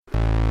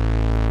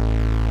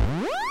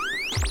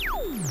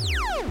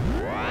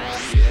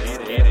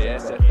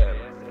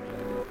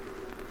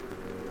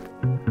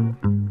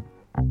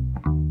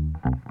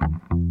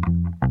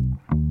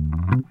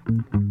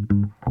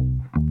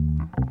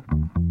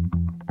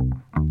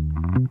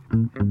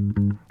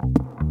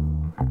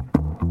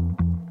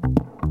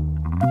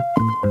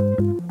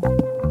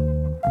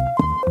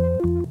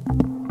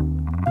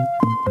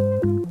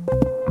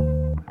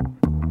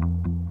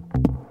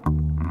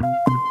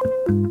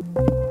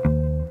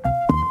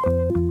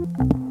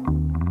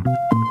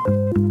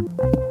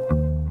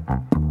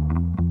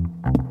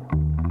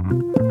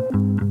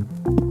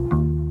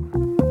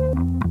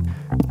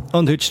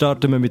Und heute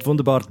starten wir mit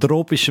wunderbar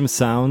tropischem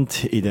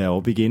Sound in den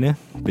Abend rein,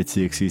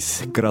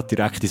 beziehungsweise gerade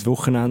direkt ins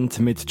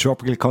Wochenende mit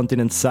Tropical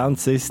Continent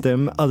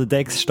Soundsystem. An den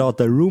Decks steht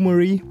der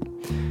Rumory.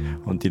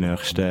 Und die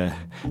nächsten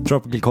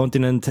Tropical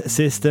Continent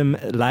System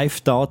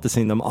Live-Daten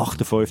sind am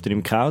 8.5.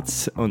 im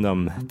Kautz und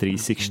am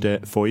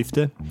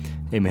 30.5.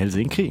 im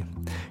Helsinki.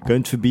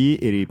 Geht vorbei,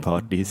 ihre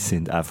Partys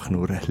sind einfach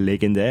nur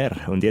legendär.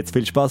 Und jetzt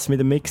viel Spaß mit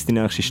dem Mix, die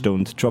nächste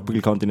Stunde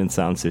Tropical Continent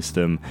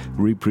Soundsystem,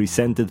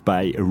 represented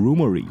by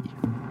Rumory.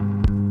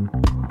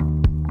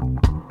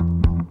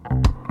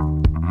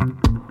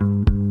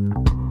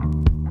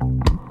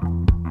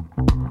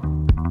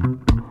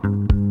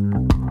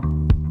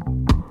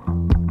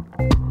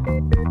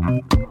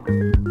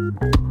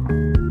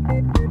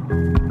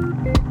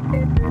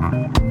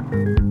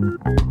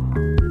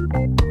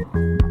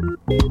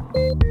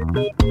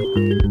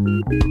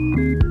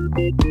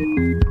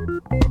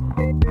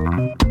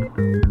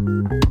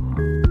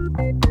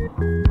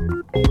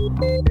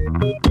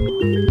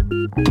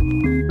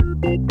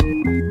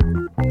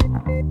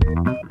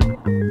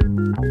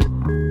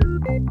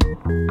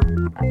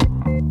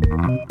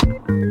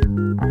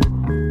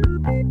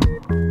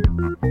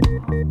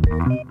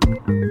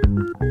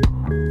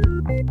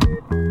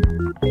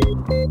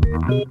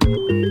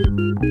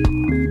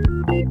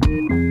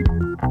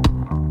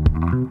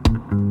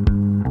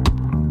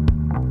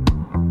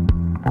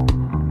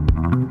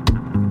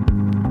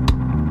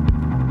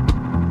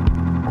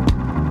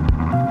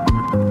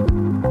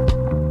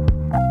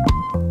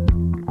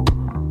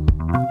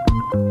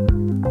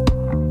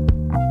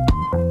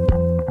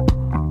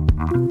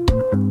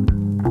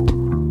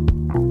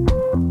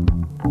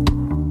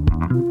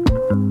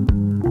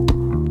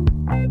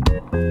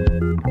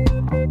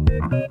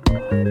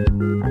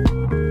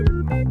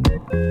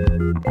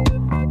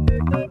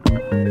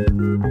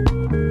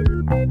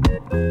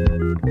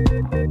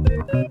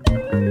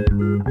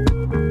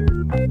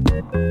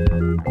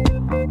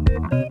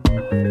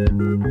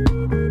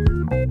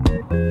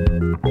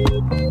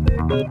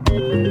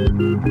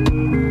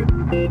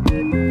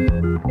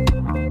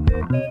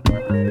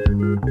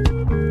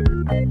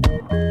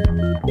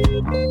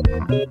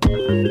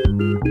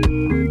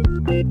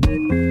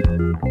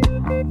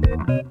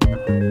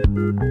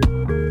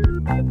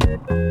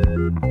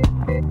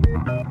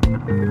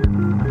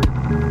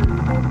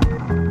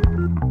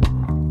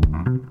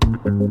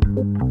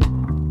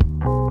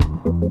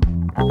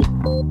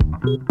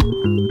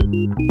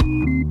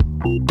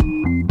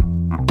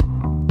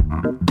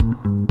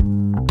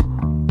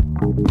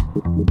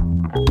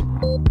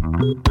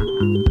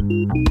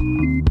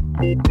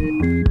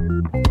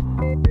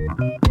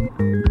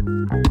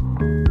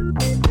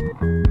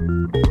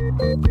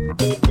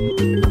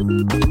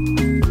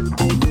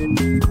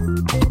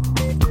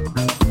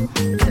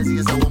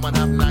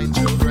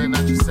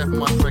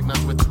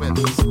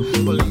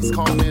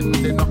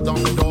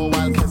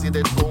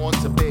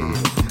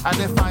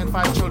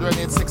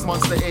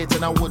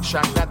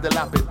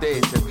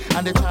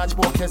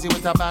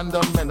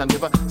 Abandonment and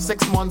give her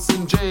 6 months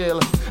in jail.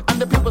 And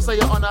the people say,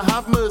 Your Honor,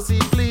 have mercy,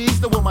 please.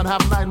 The woman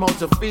have 9 more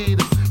to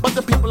feed. But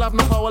the people have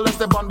no power unless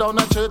they burn down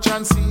a church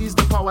and seize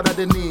the power that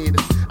they need.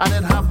 And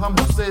then have him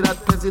who say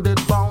that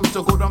president bound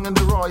to go down in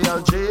the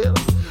royal jail.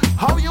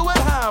 How you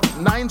will have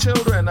 9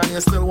 children and you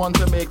still want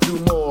to make 2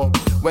 more?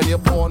 When you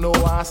pour no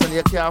ass and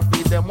you can't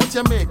feed them, what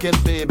you making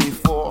baby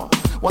for?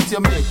 What you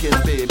making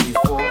baby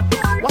for?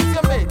 What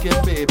you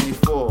making baby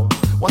for?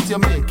 What you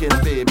making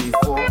baby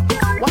for?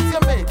 What you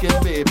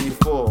making baby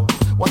for?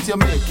 What you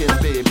making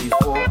baby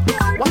for?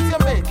 What you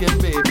making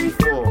baby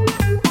for?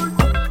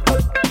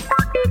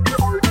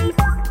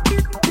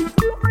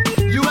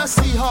 You will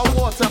see how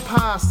water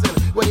passing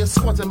when you're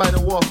squatting by the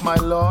wharf, my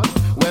lord.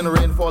 When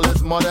rainfall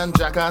is mud and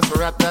jackass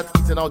rat that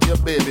eating out your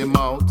baby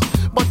mouth.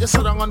 But you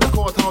sit down on the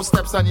courthouse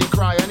steps and you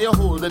cry and you're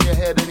holding your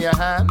head in your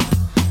hand.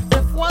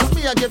 If was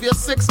me, I give you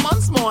 6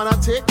 months more and I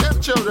take them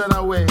children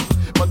away.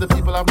 But the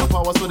people have no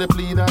power, so they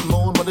plead and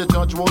moan, but the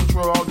judge won't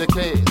throw out the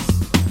case.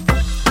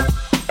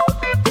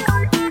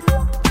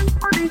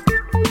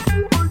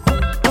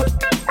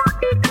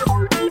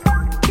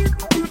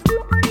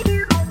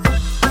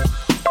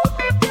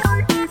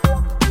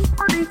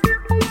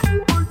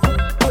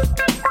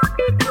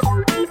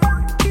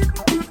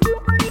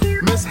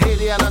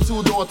 And her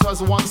 2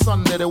 daughters, one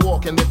Sunday they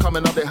walking, they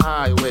coming up the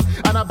highway.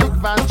 And a big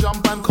van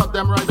jump and cut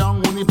them right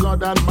down, only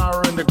blood and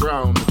marrow in the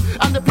ground.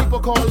 And the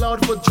people call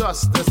out for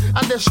justice,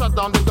 and they shut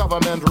down the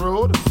government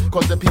road.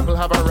 Cause the people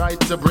have a right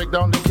to break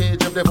down the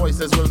cage if their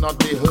voices will not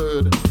be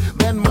heard.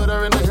 Then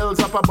murder in the hills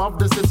up above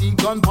the city.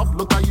 Gun pop,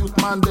 look a youth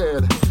man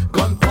dead.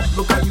 Gun pop,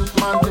 look a youth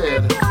man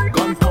dead.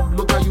 Gun pop,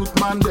 look a youth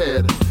man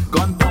dead.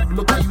 Gun pop,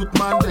 look a youth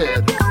man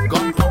dead.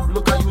 Gun pop,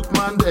 look a youth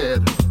man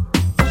dead.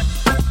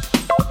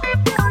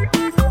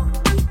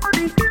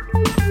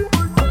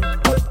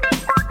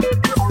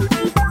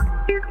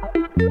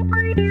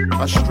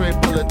 A stray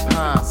bullet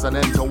pass and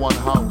enter one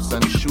house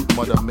and shoot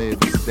Mother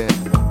Mavis dead.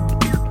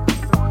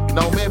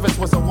 Now Mavis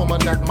was a woman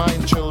that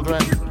mind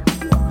children.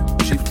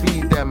 She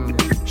feed them,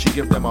 she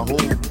give them a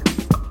home.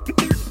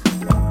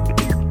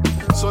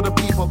 So the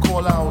people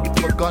call out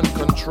for gun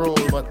control,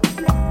 but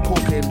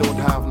cocaine don't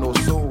have no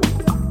soul.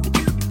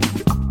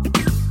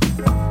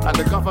 And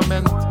the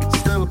government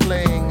still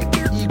playing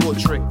ego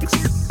tricks,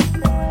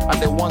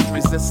 and they want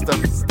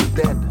resistance to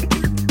dead.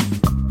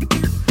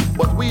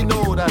 But we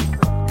know that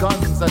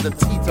guns are the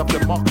teeth of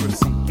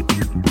democracy,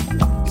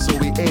 so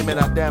we aiming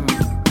at them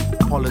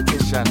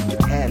politician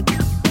head.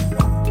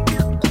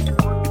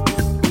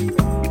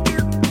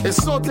 It's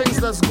so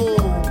things that go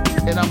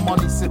in a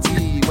money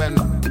city when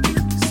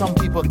some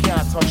people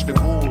can't touch the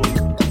gold.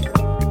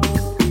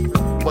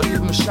 But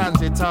even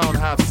shanty town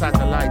have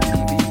satellite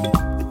TV,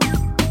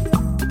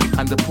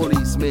 and the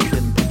police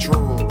making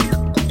patrol.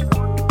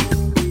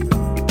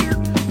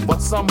 But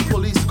some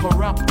police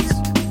corrupt,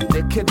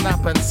 they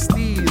kidnap and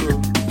steal,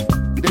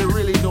 they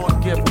really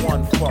don't give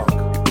one fuck.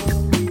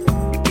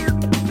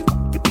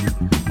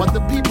 But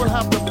the people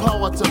have the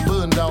power to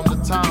burn down the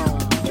town,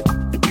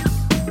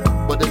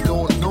 but they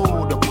don't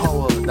know the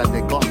power that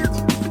they got,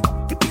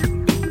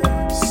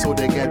 so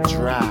they get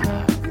dragged.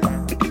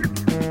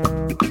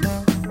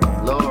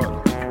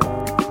 Lord,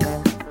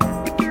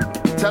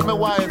 tell me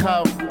why it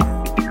have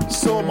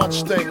so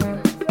much thing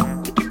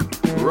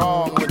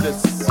wrong with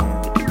this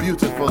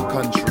beautiful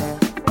country.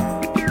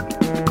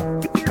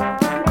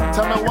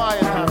 Tell me why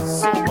it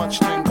has so much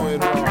thing going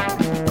wrong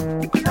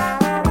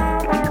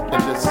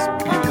in this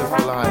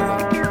beautiful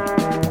island.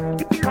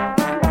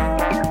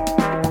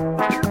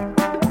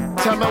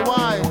 Tell me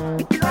why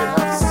it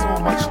has so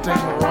much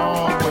thing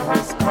wrong with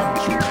this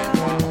country.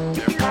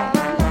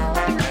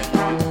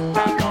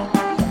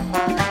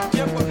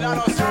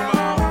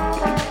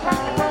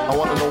 I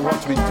want to know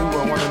what we do,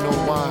 I want to know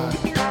why.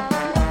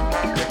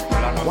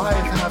 Why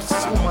it has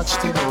so much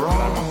thing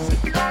wrong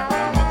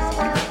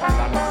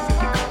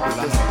with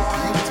this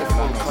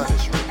beautiful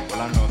country.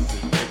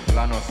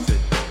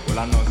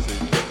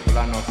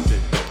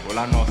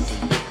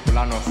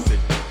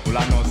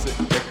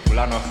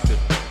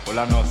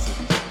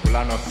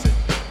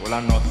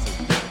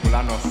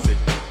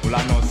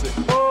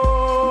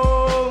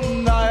 Oh,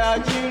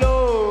 Nayajilo,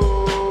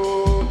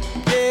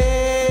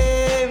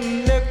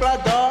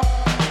 Neclador.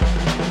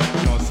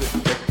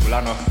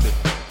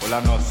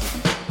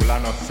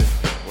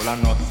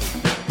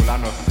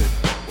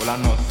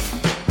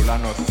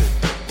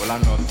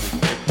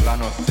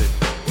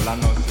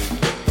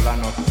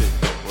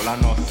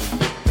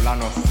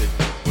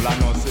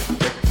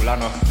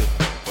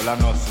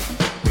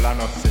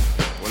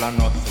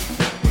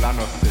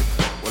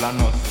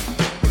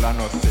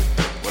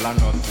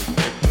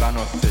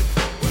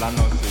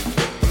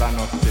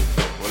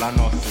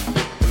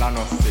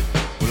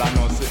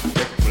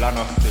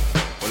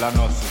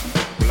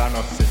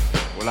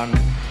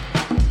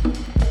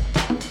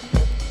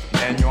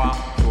 Nenhua,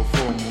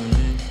 Tofo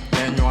Muni,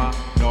 Nenhua,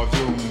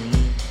 Novio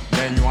Muni,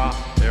 Nenhua,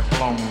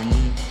 Erfan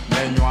Muni,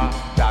 Nenhua,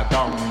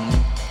 Dada Muni.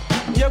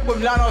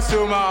 Yekumlano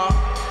Suma.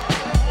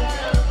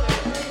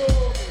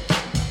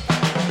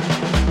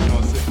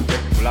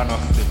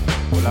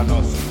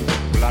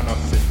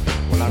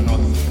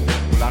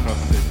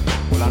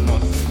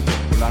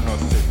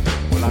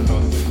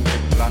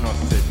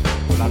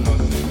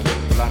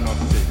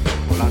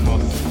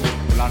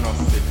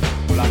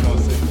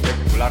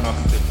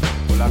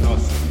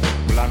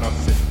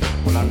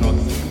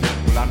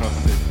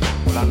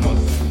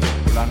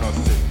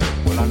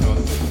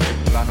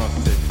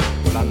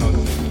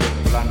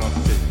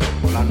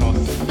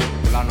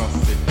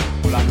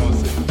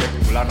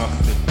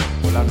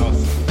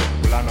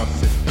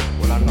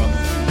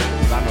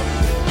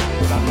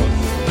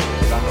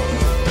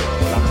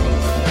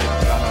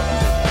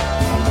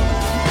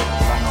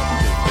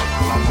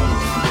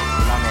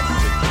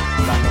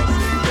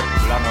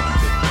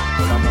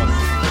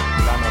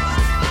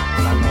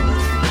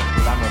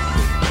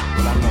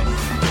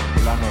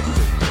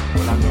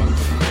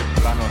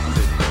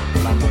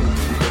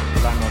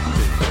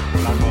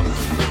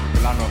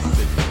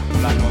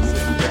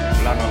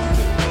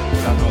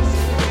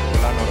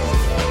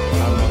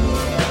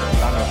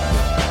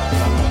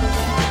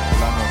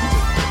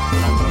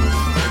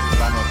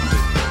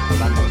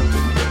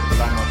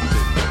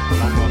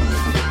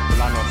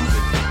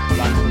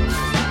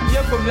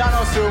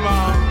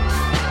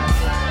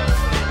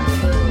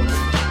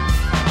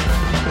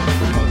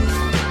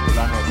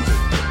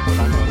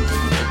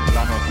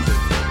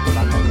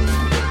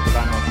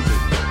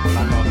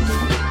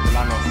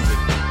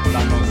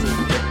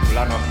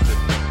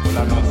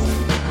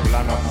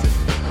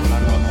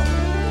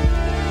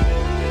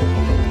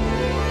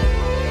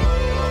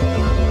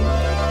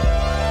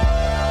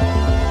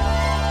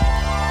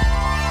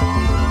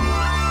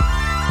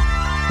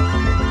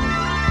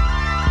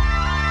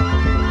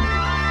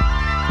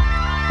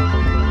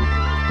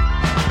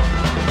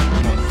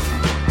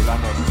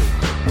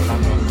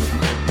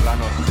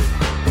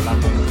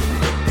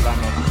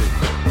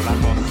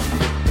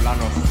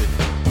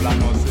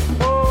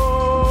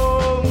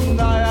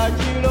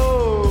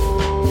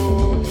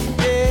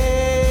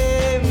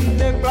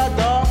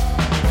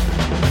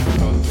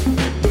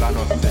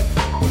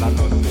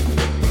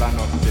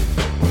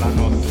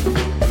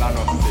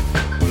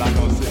 La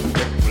noche,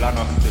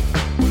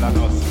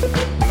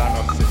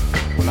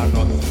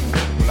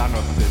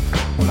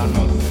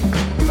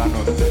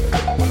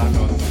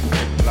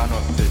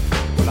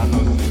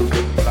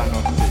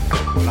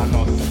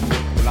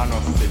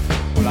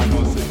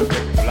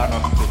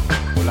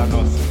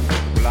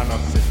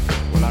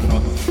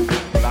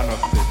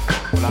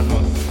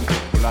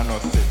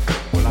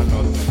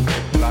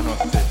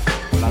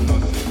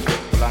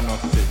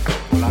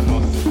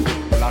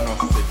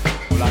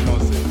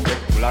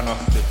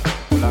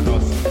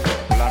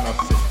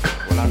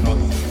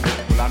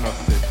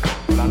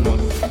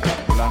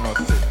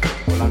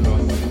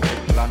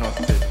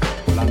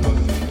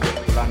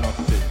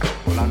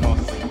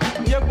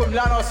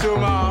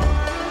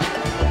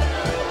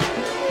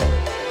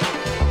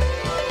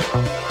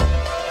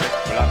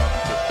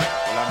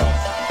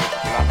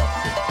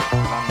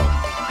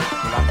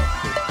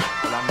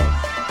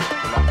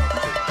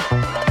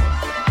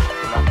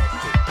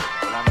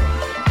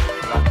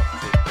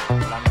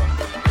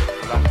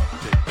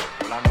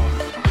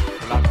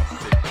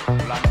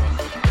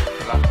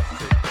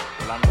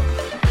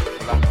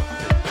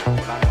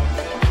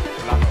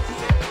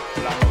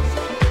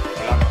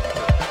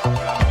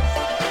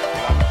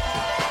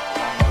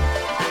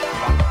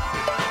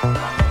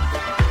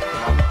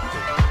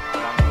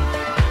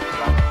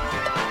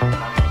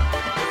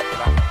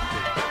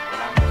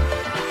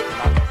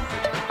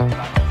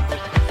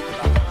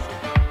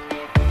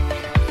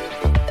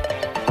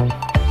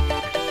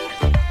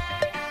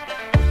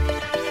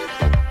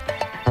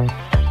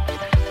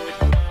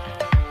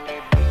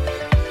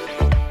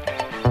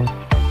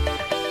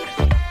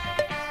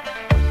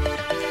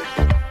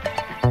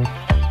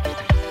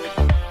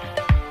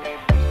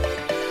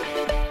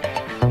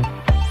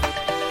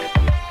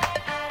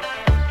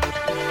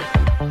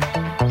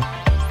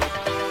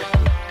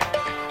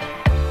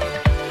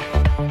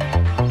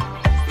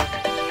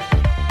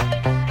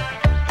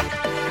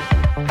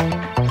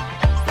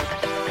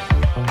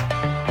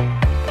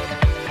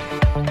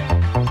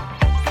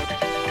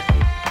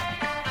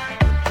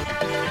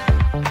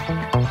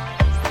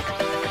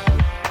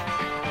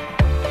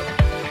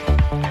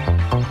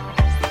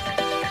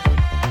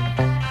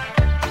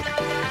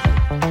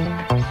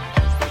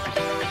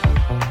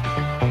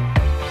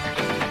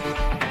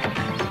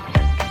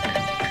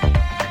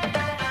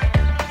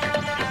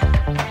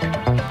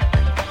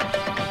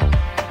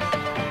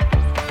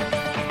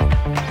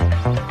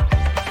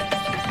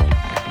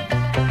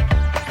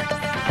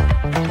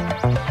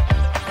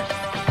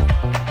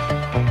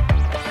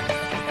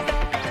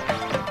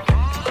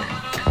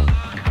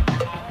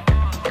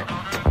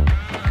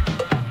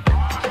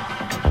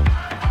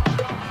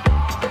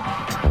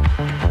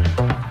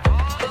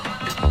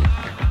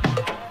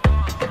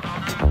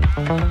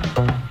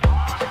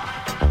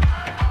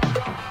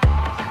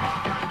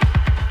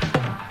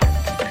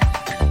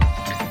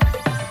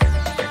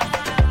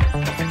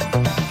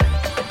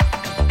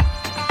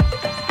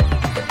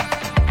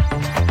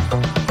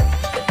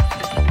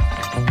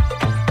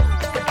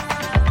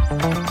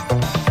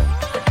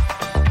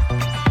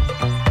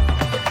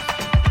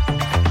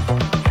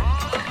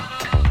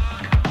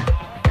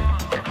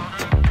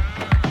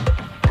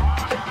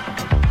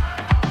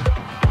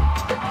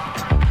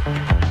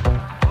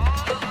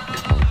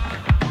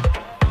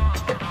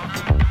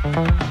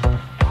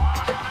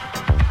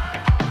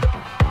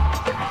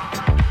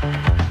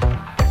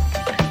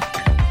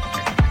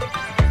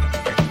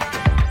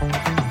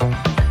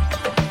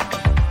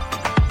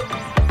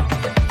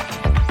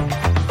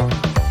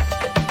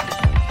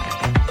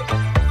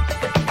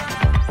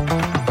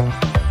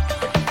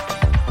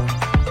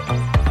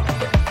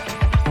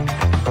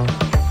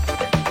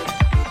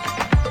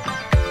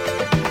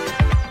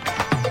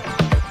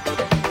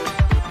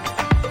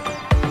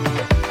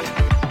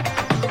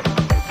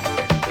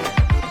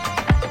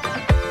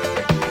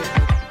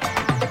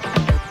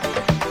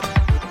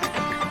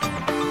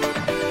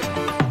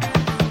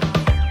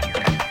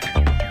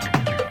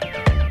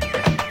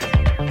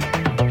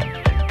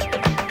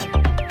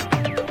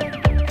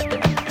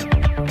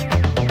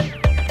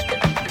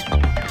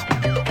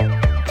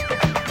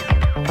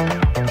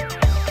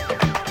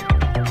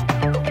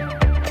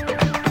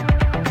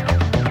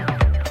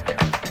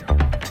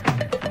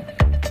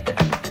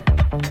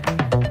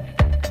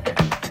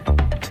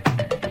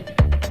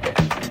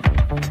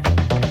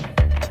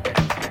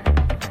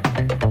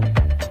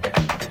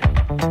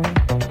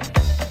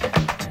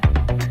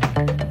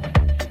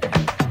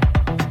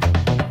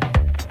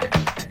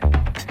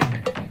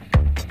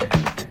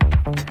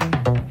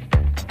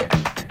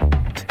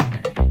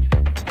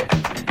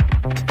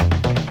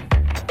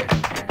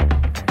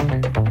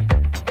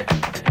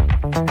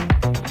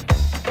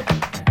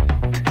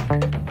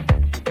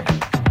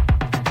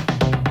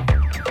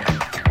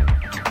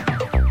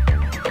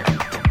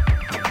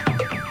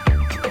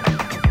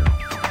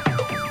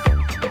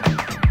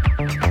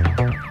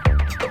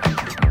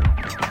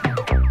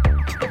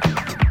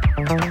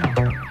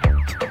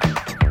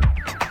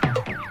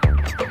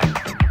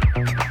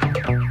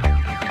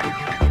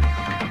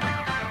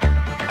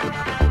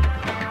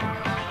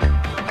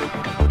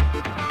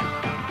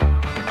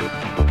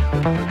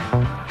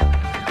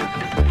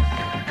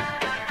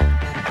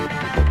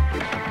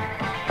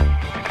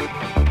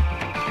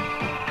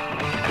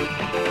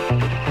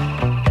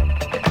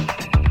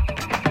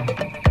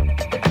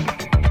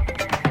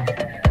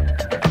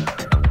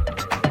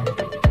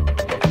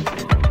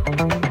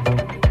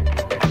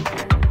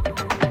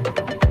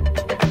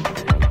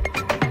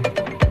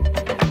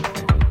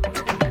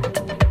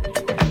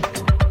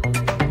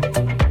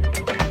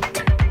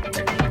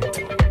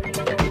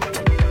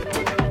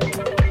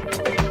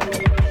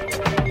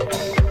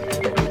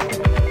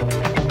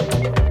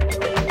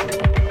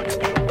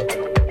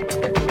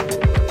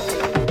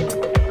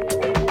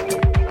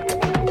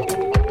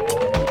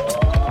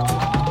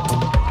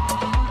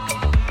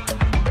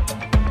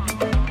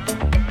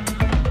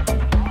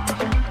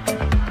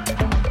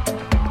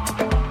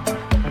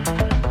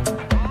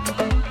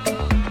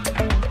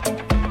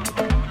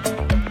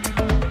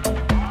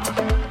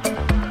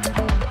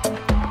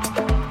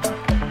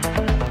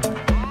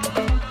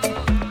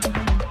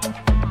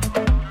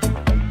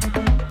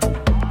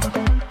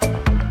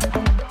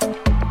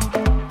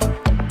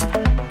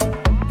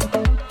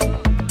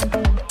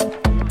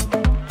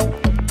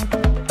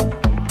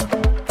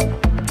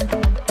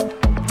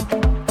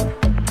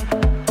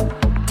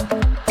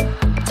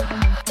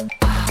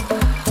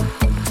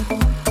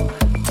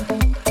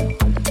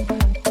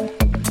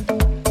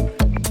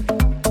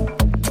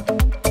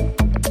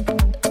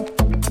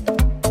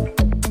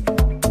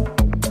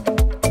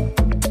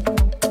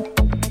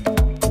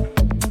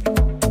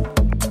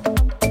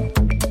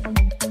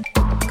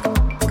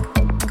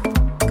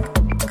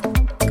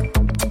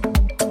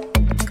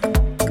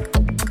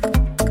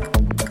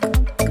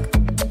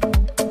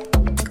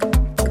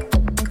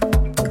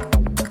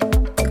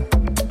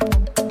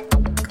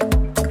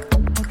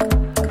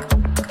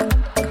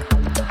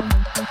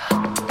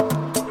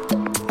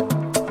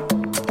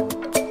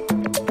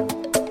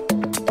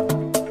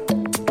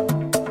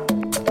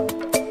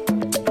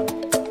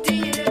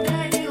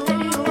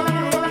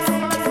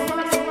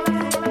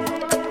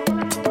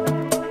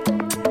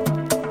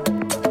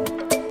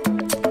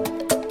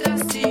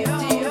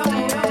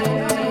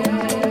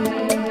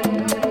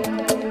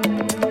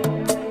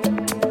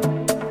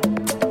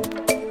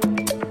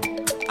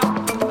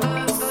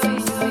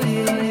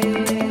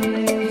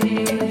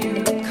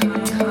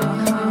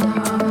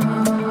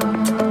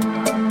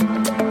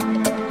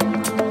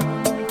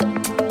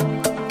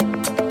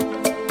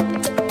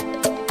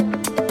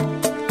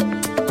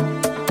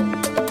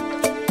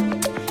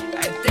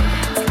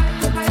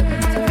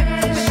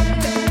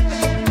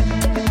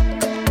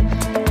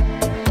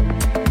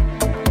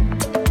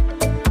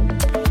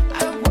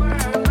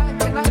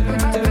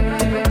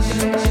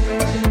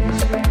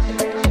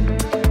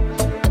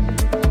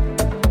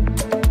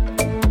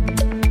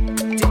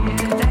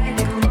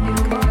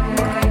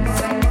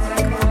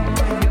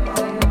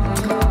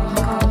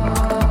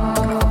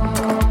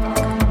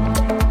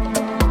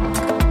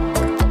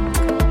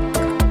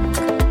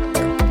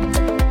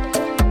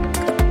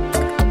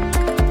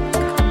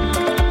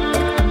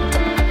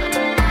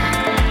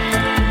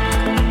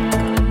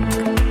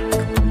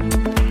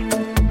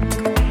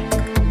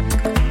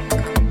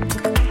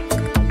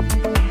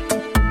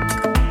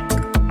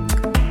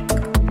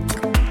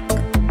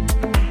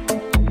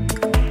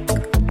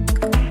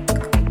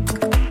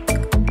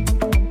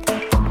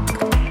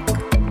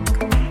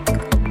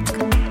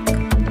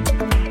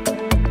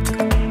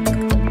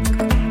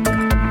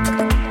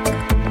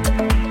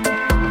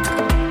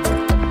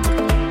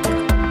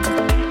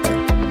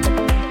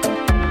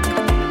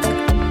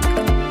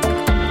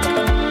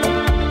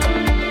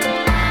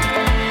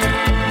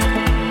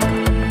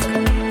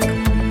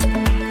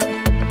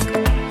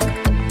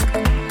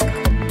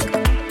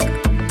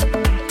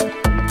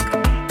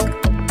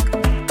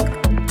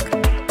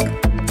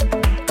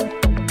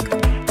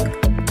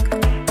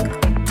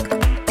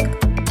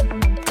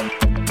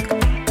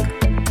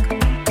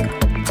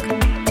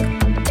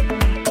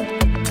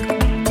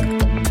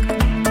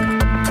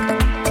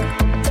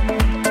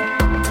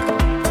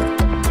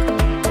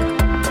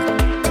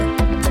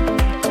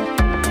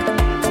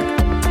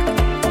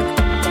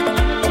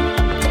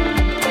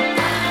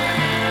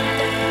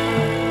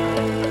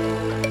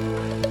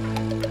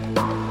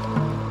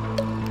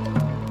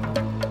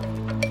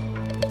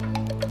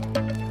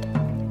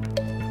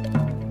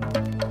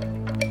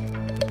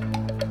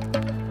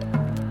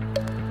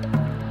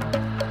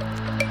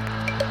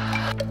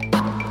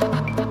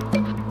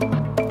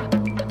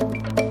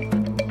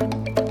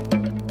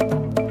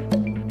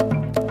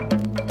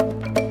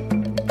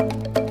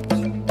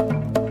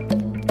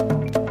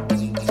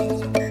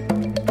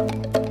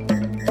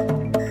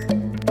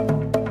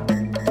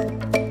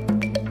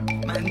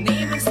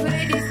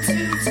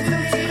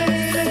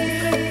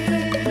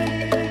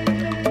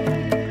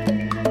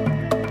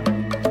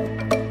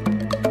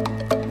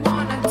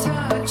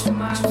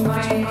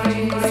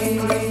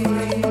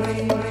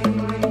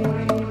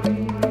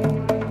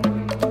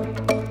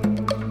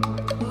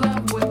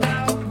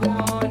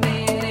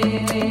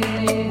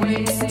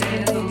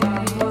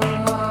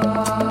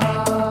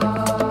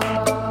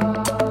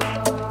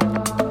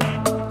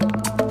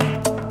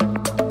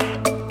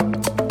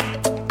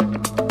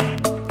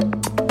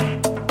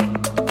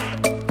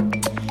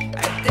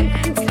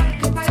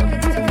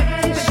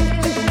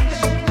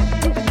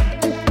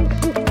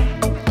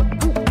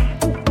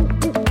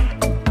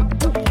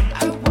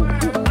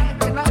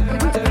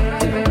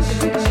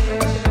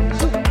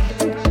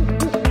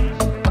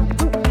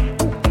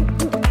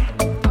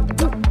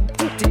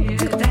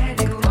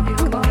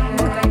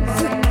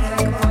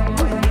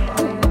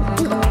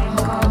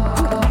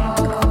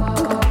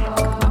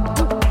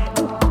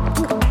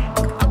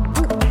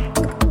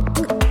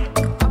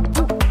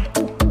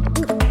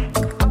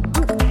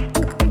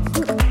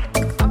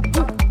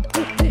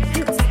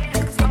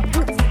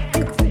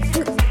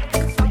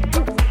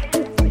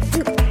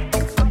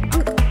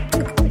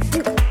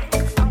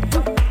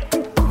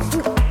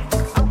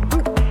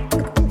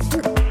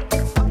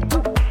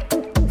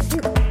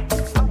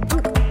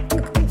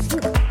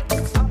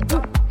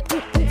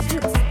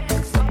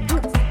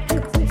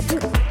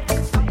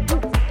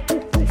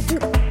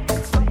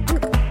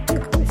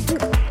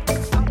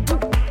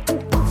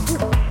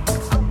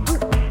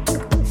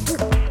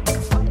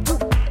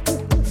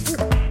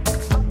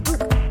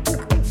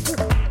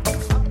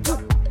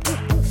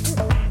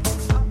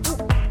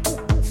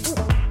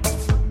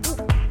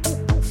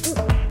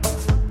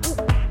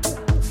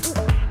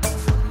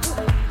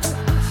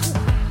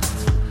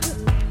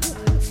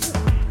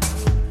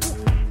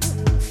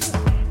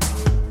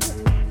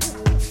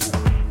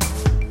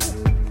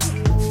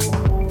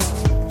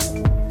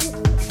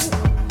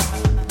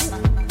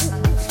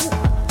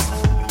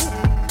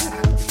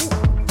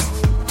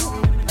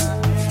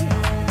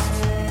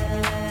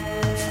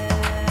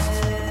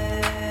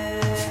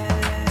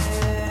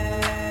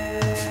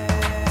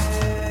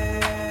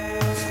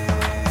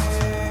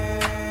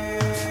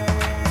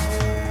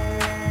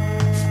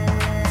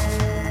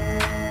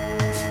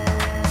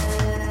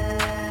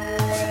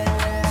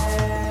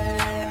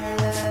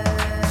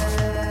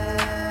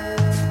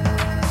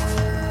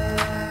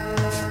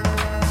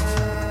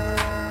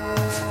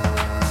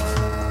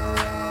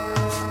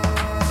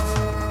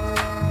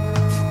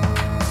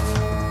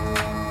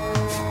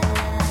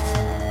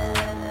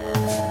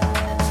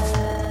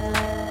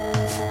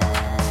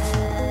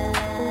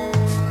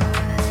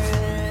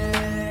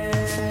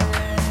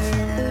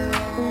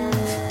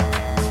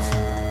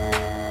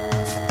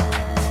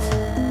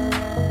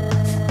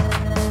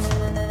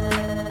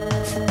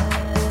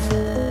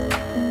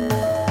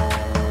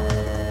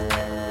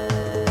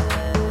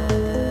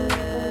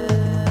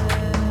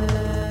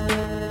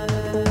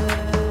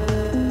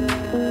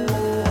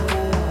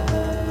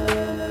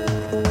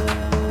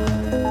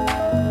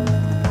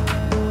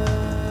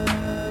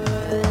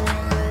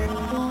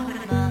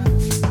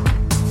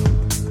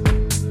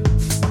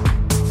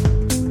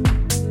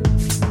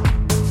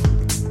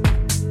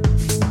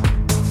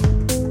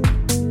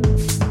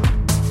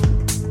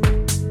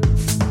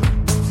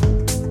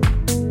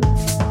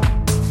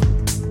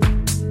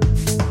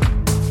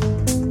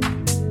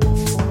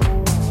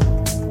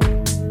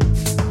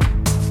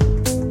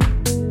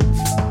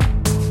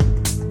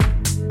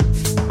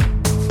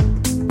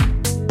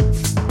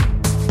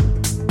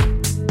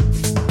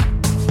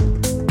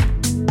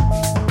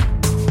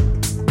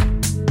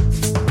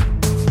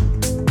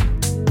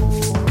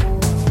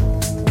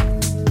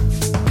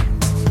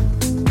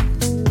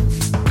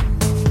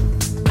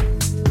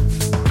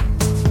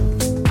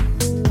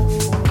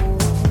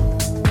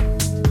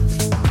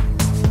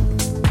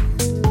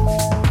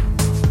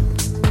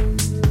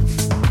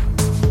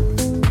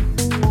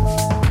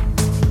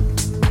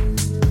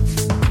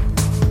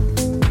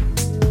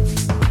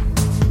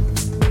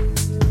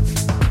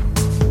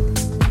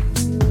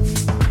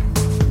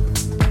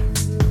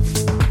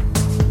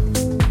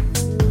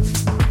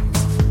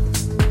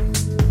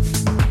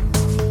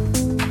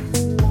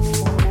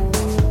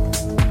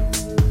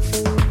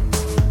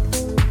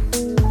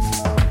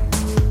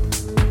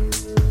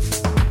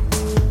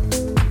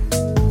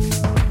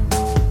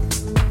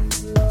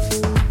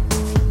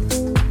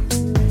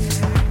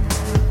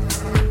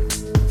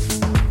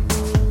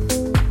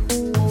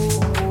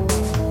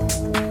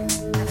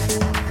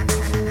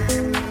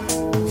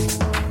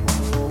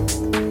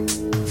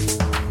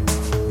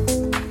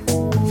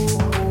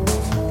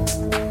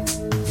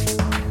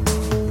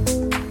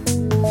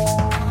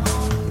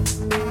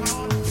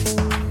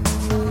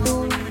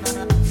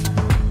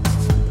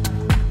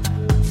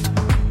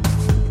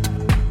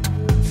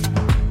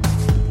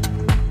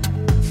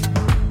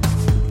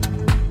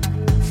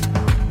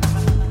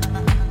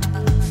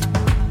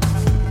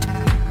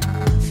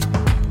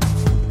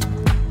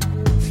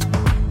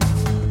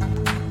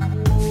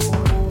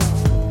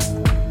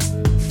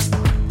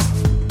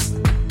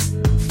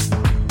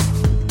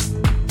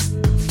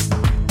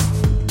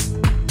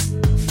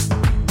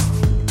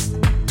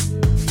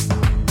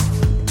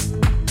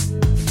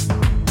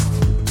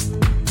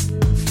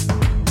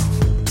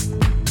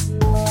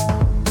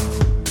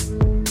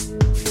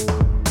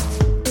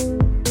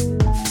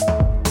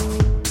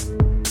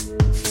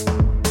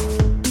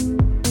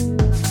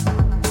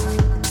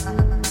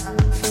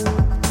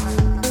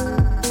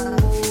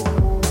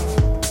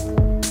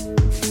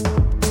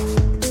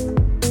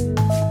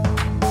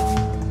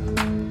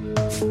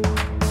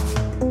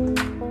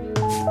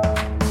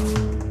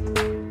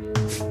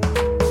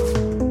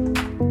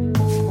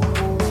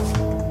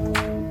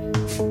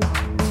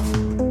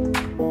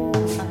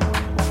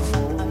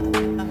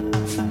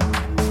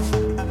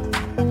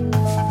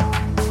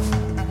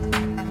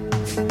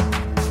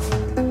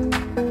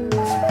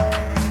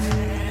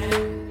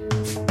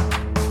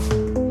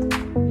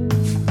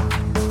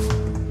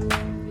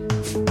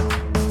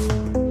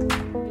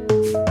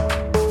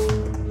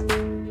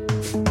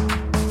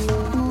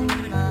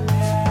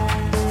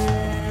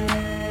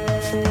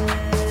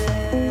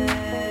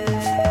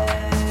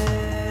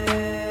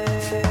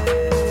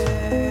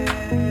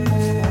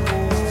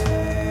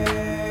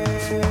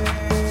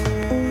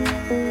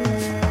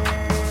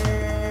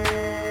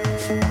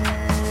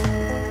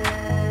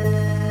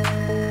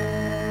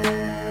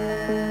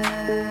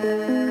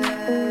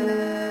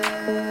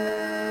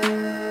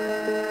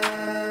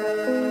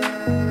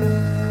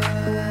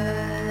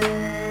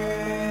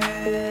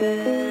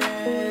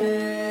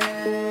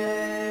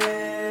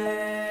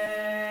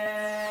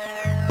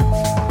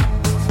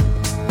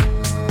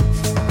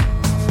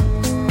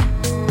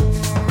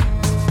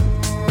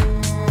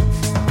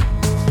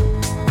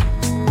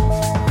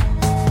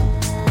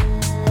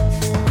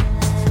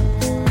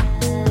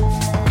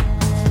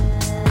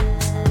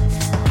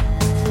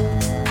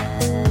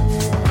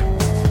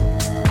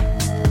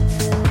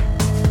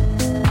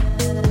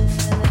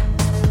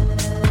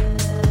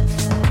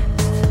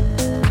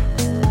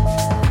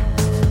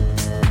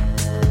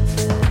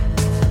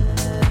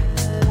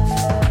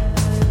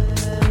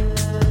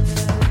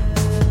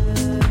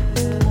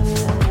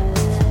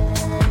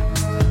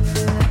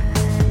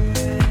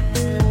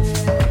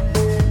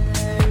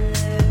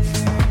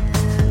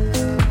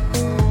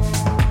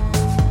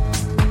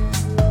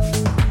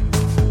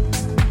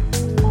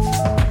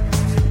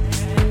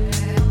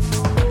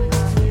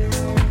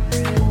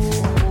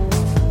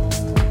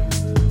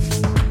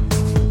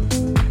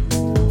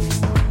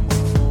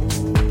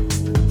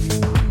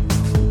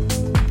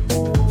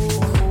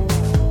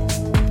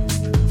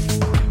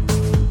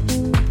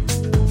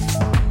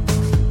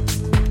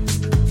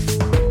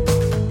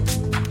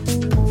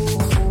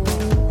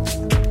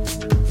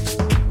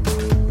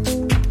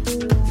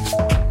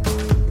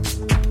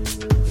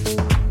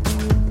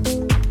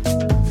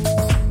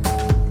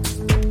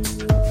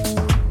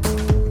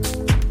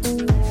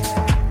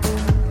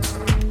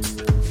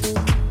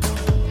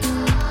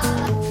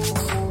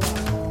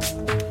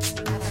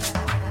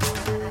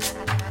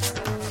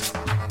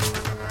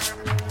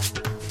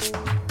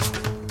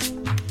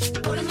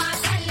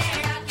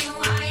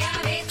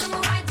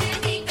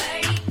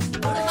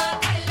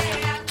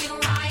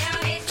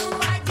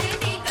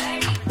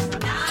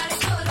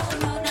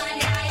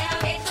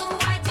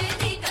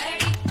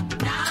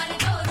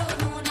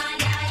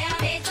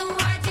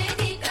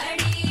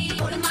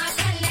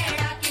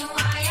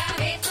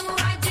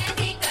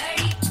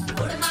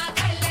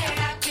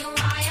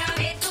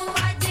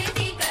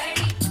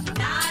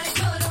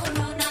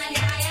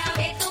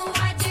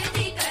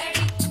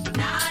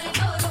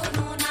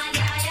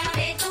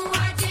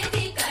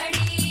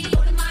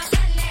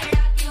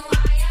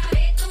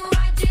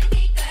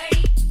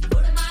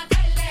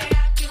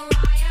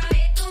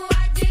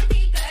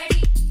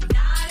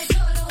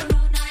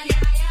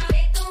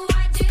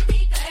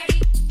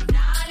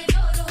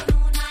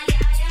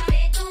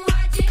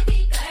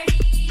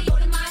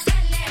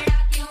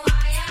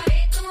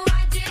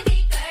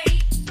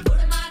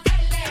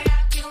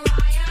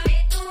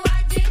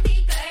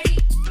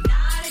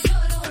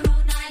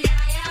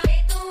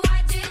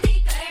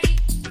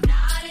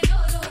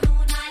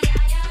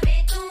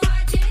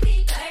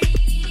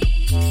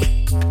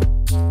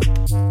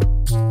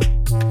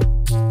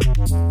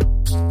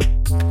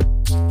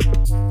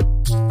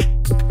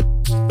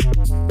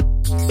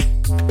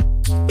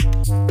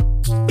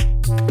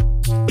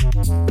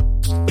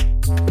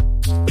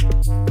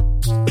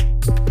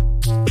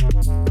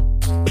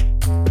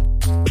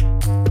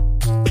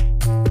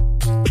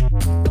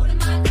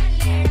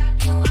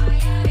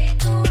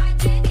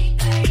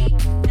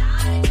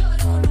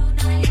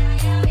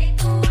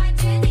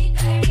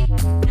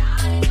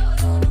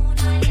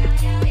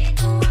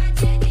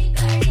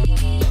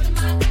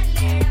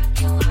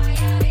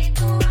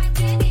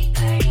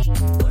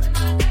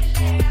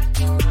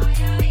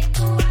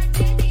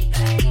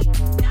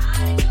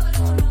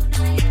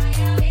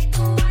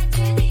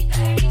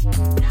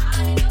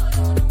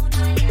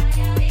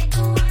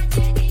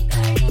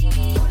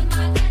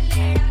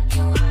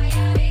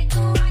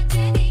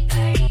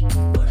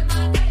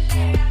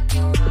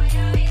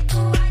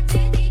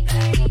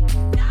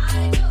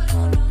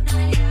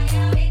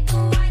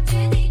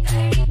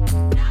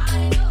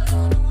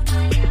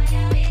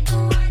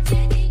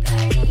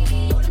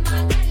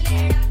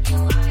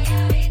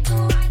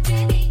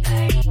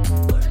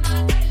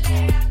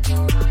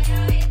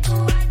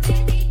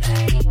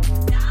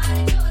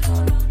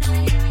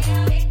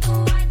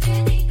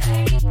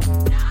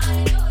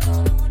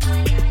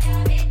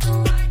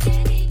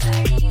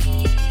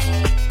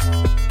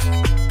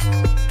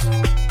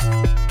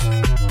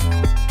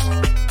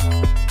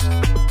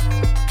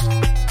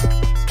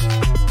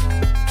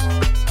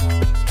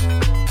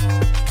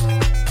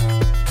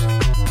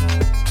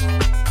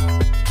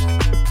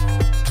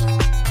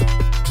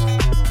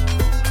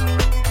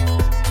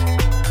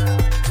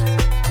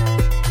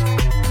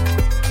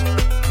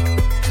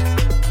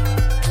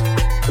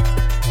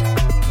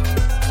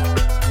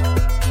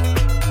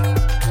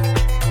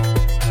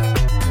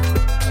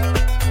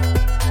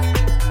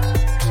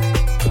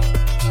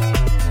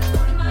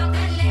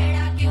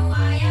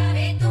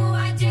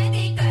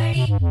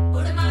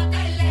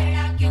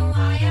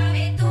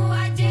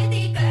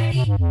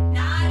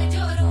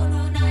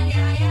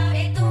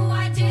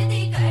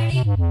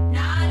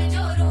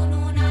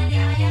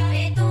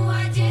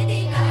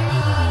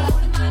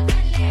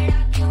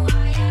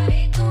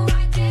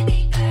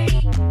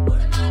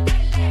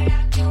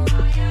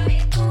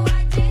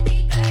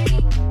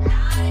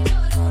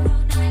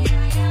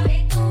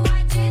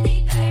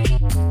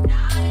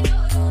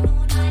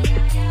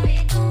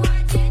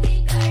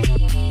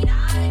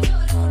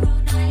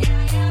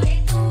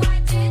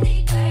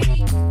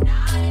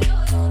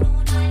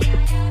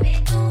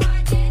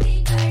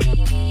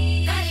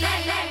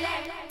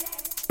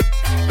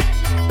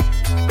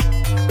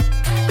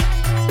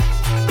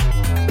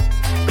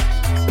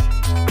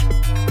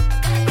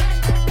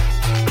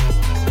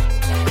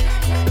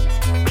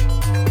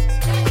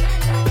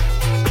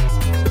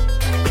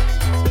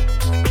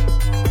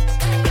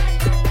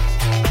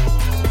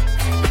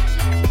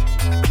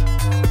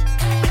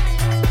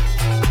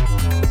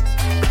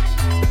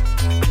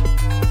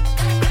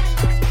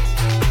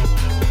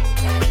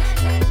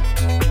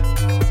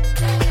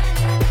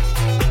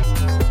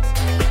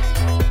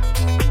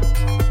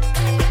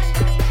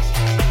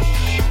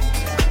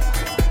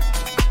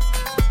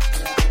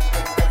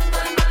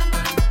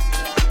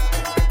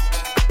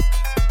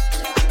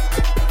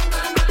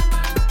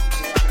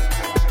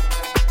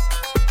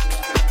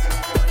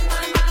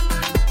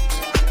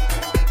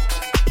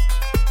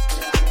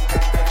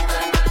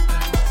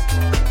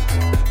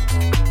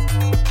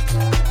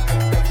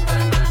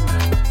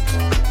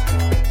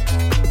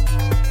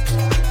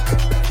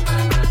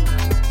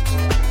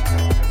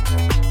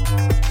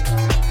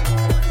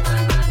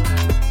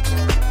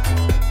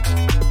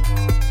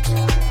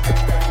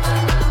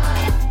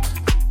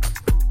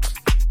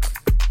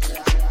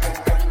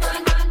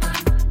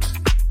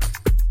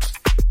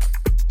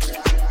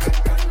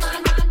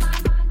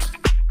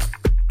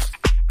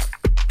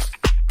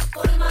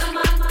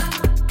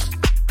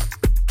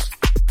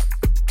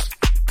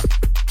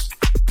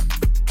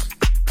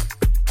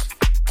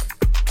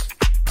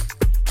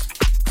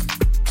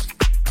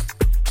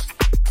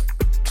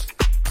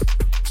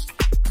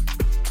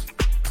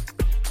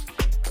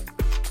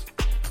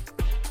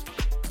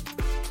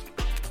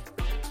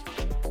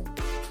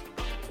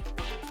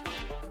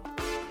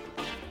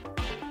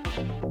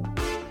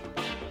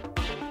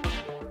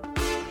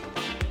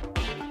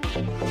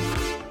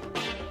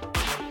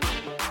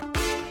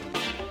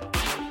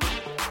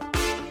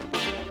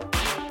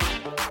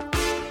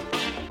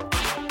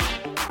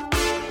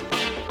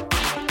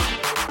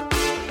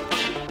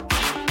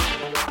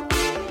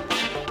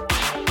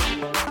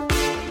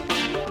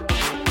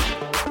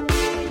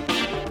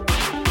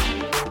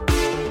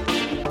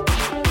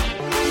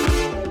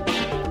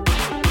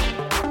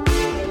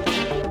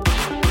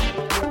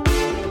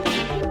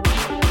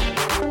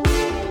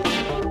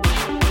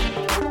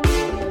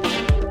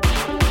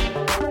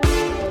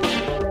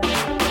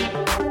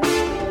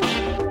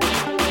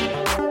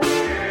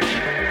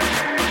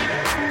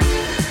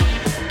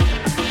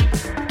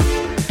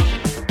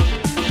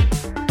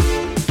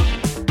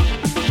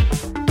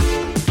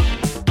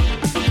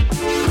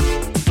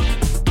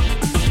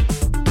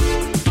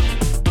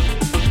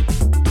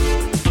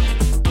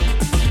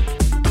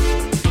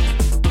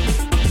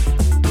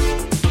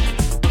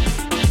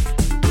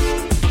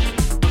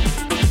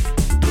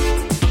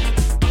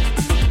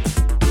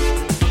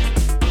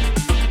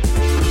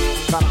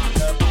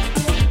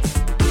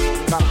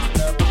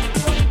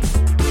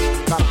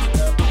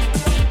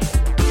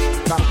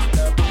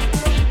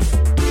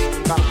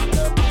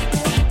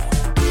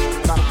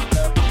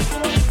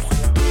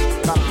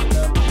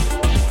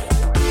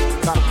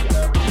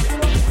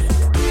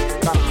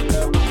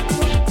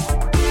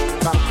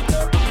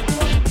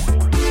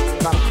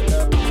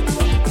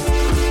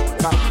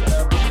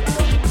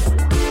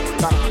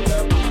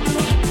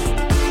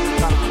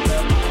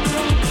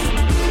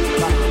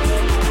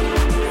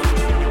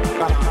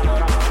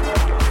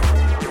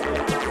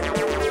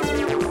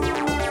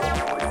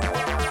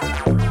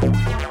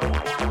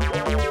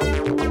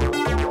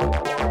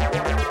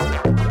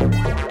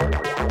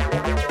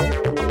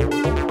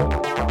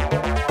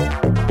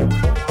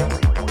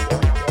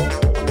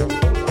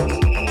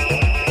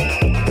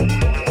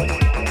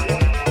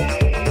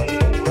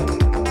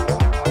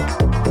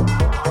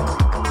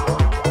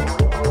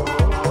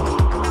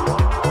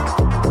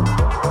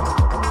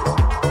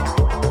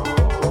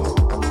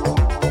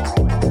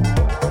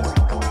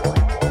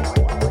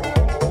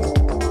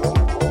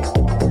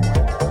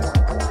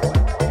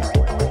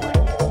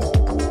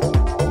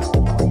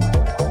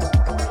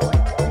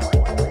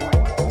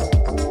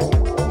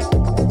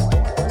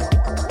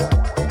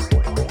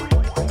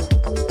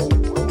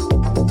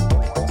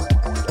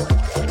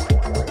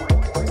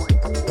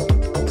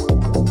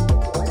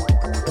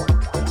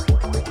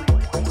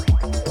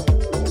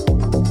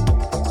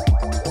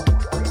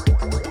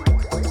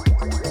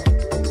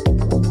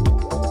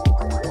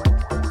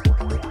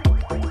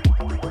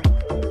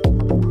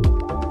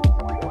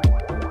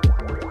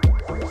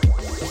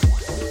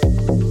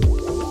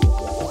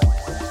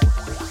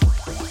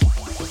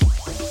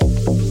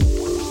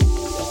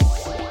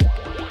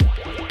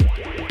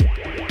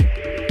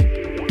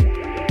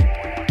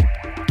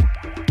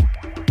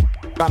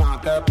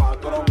 Canate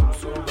patro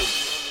musu.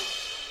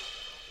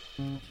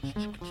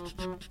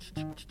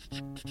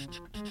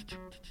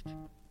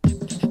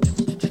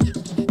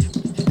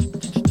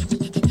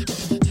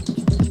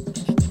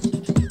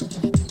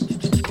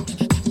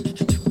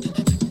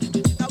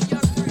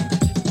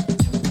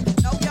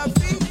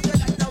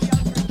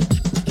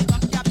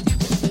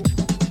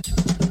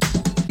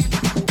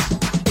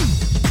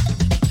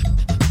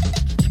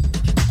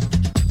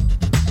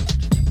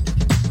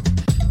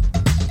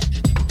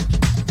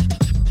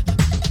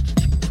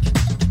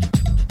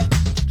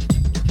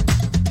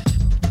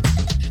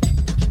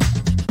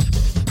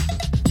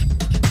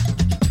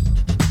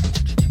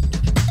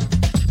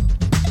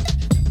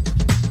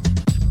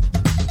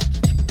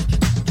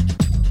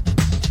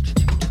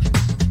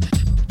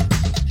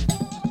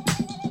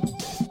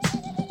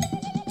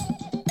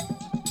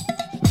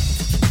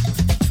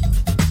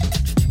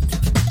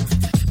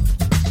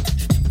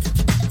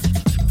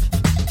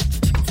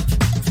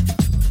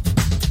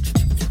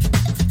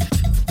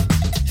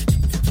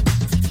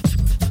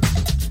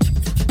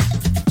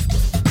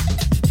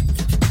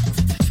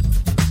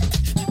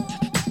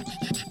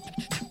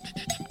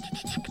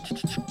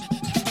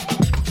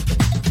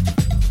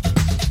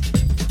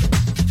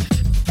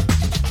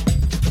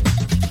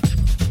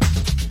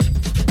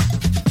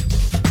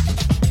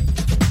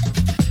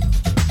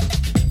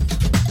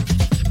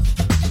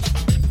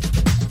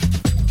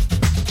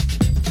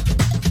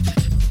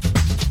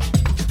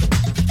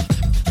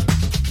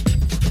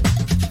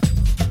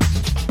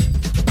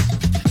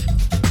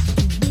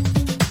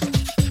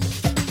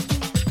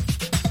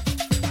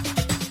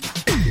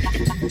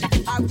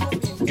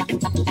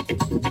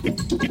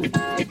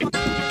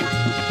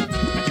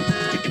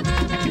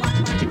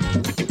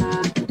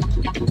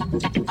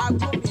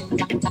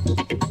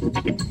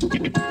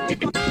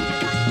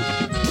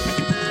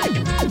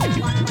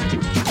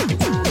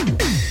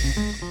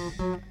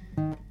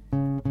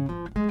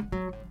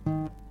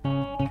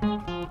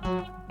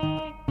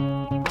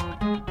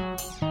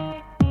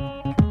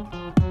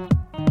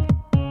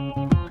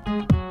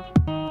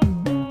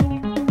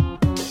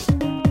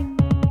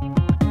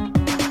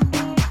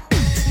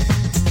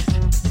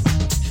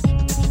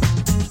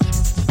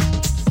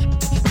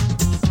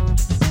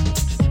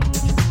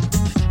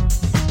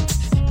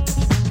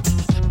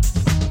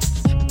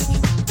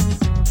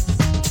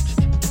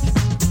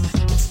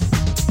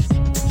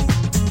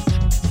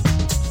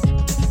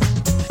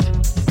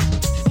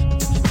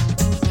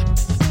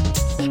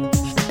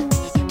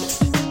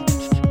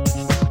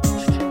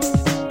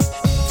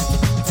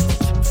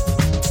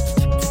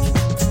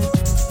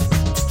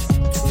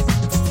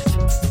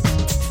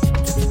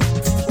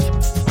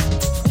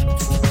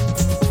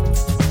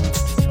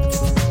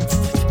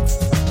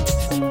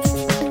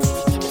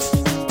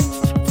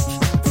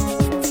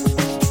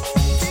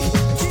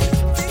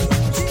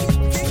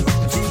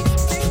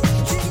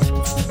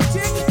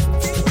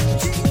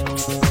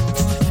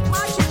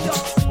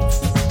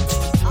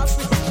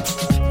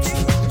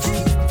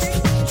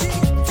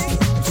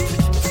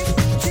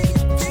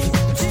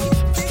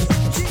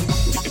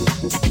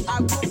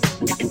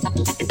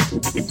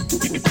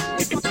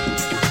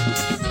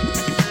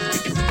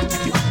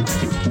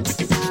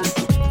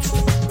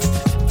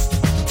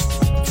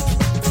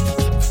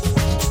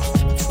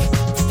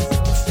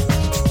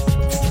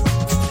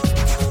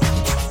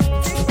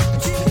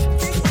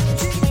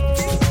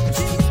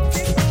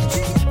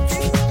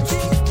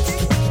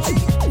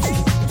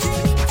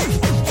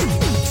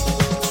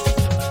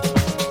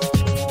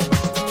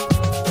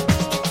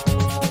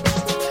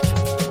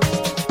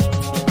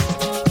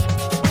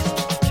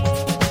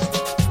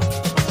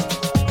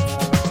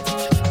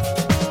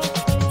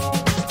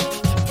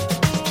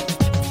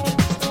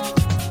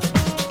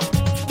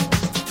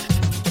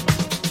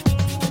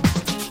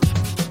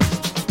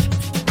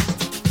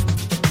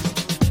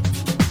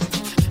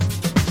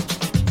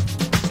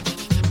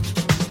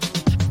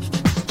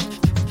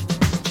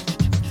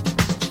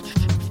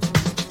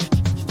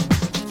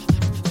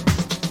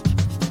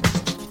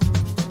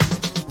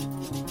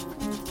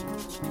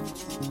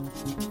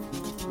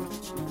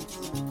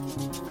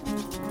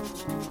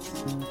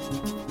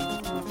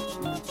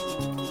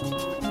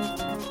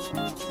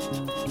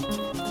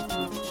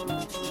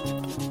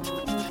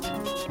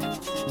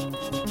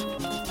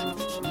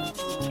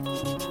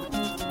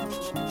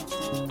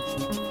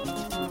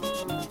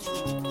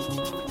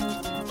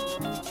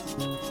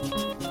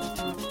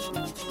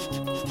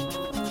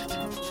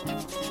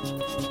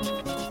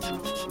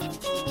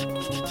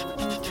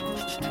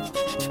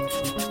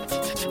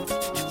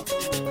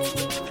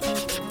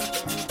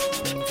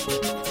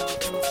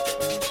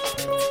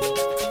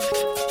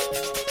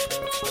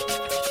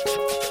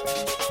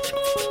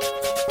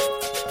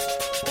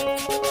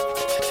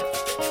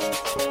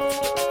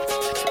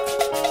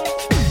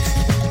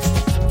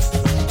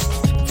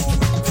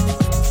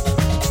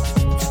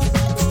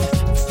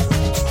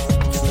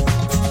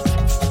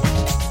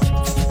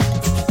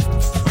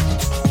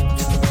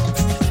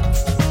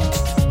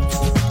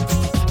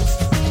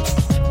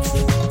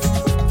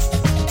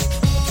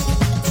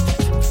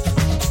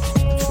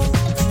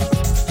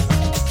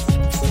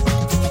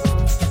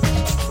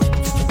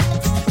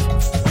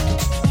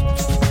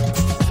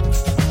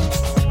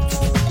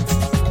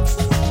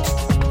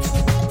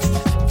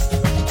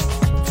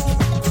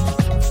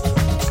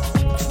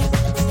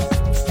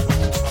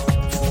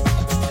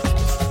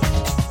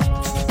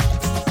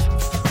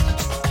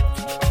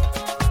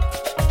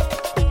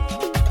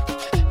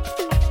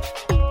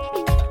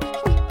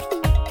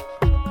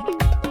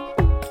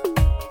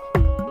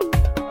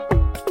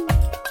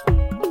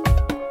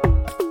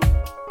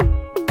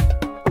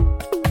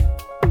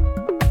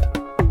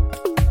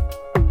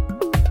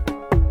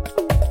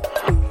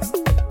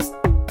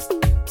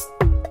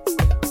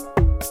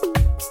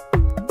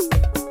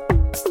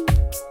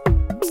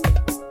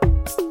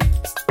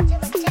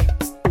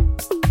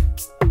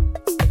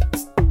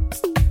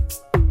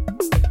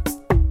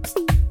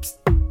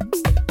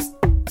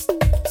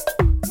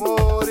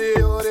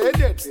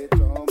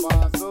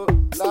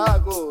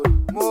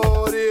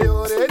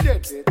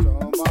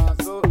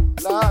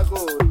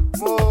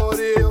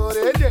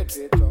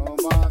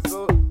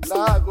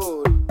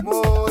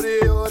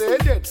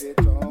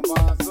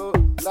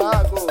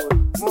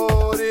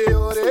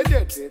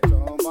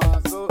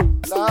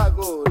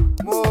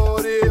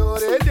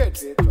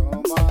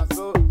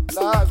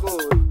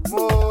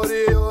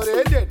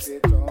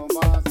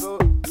 Tomaso,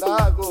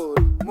 Lago,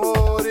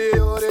 Mori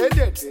ore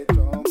dete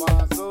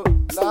Tomaso,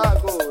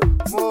 Lago,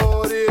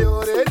 Mori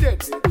ore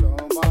dete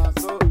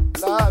Tomaso,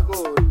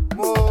 Lago,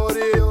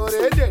 Mori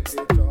ore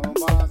dete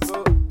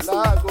Tomaso,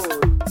 Lago,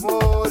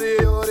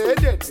 Mori ore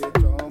dete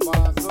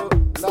Tomaso,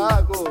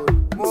 Lago,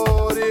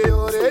 Mori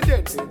ore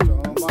dete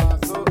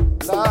Tomaso,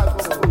 Lago.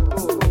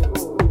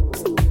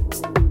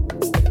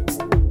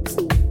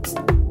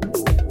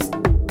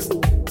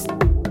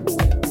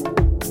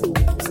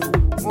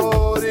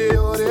 Mori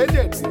ore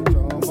dete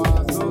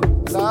Tomaso,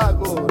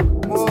 Lago,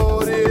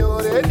 Mori ore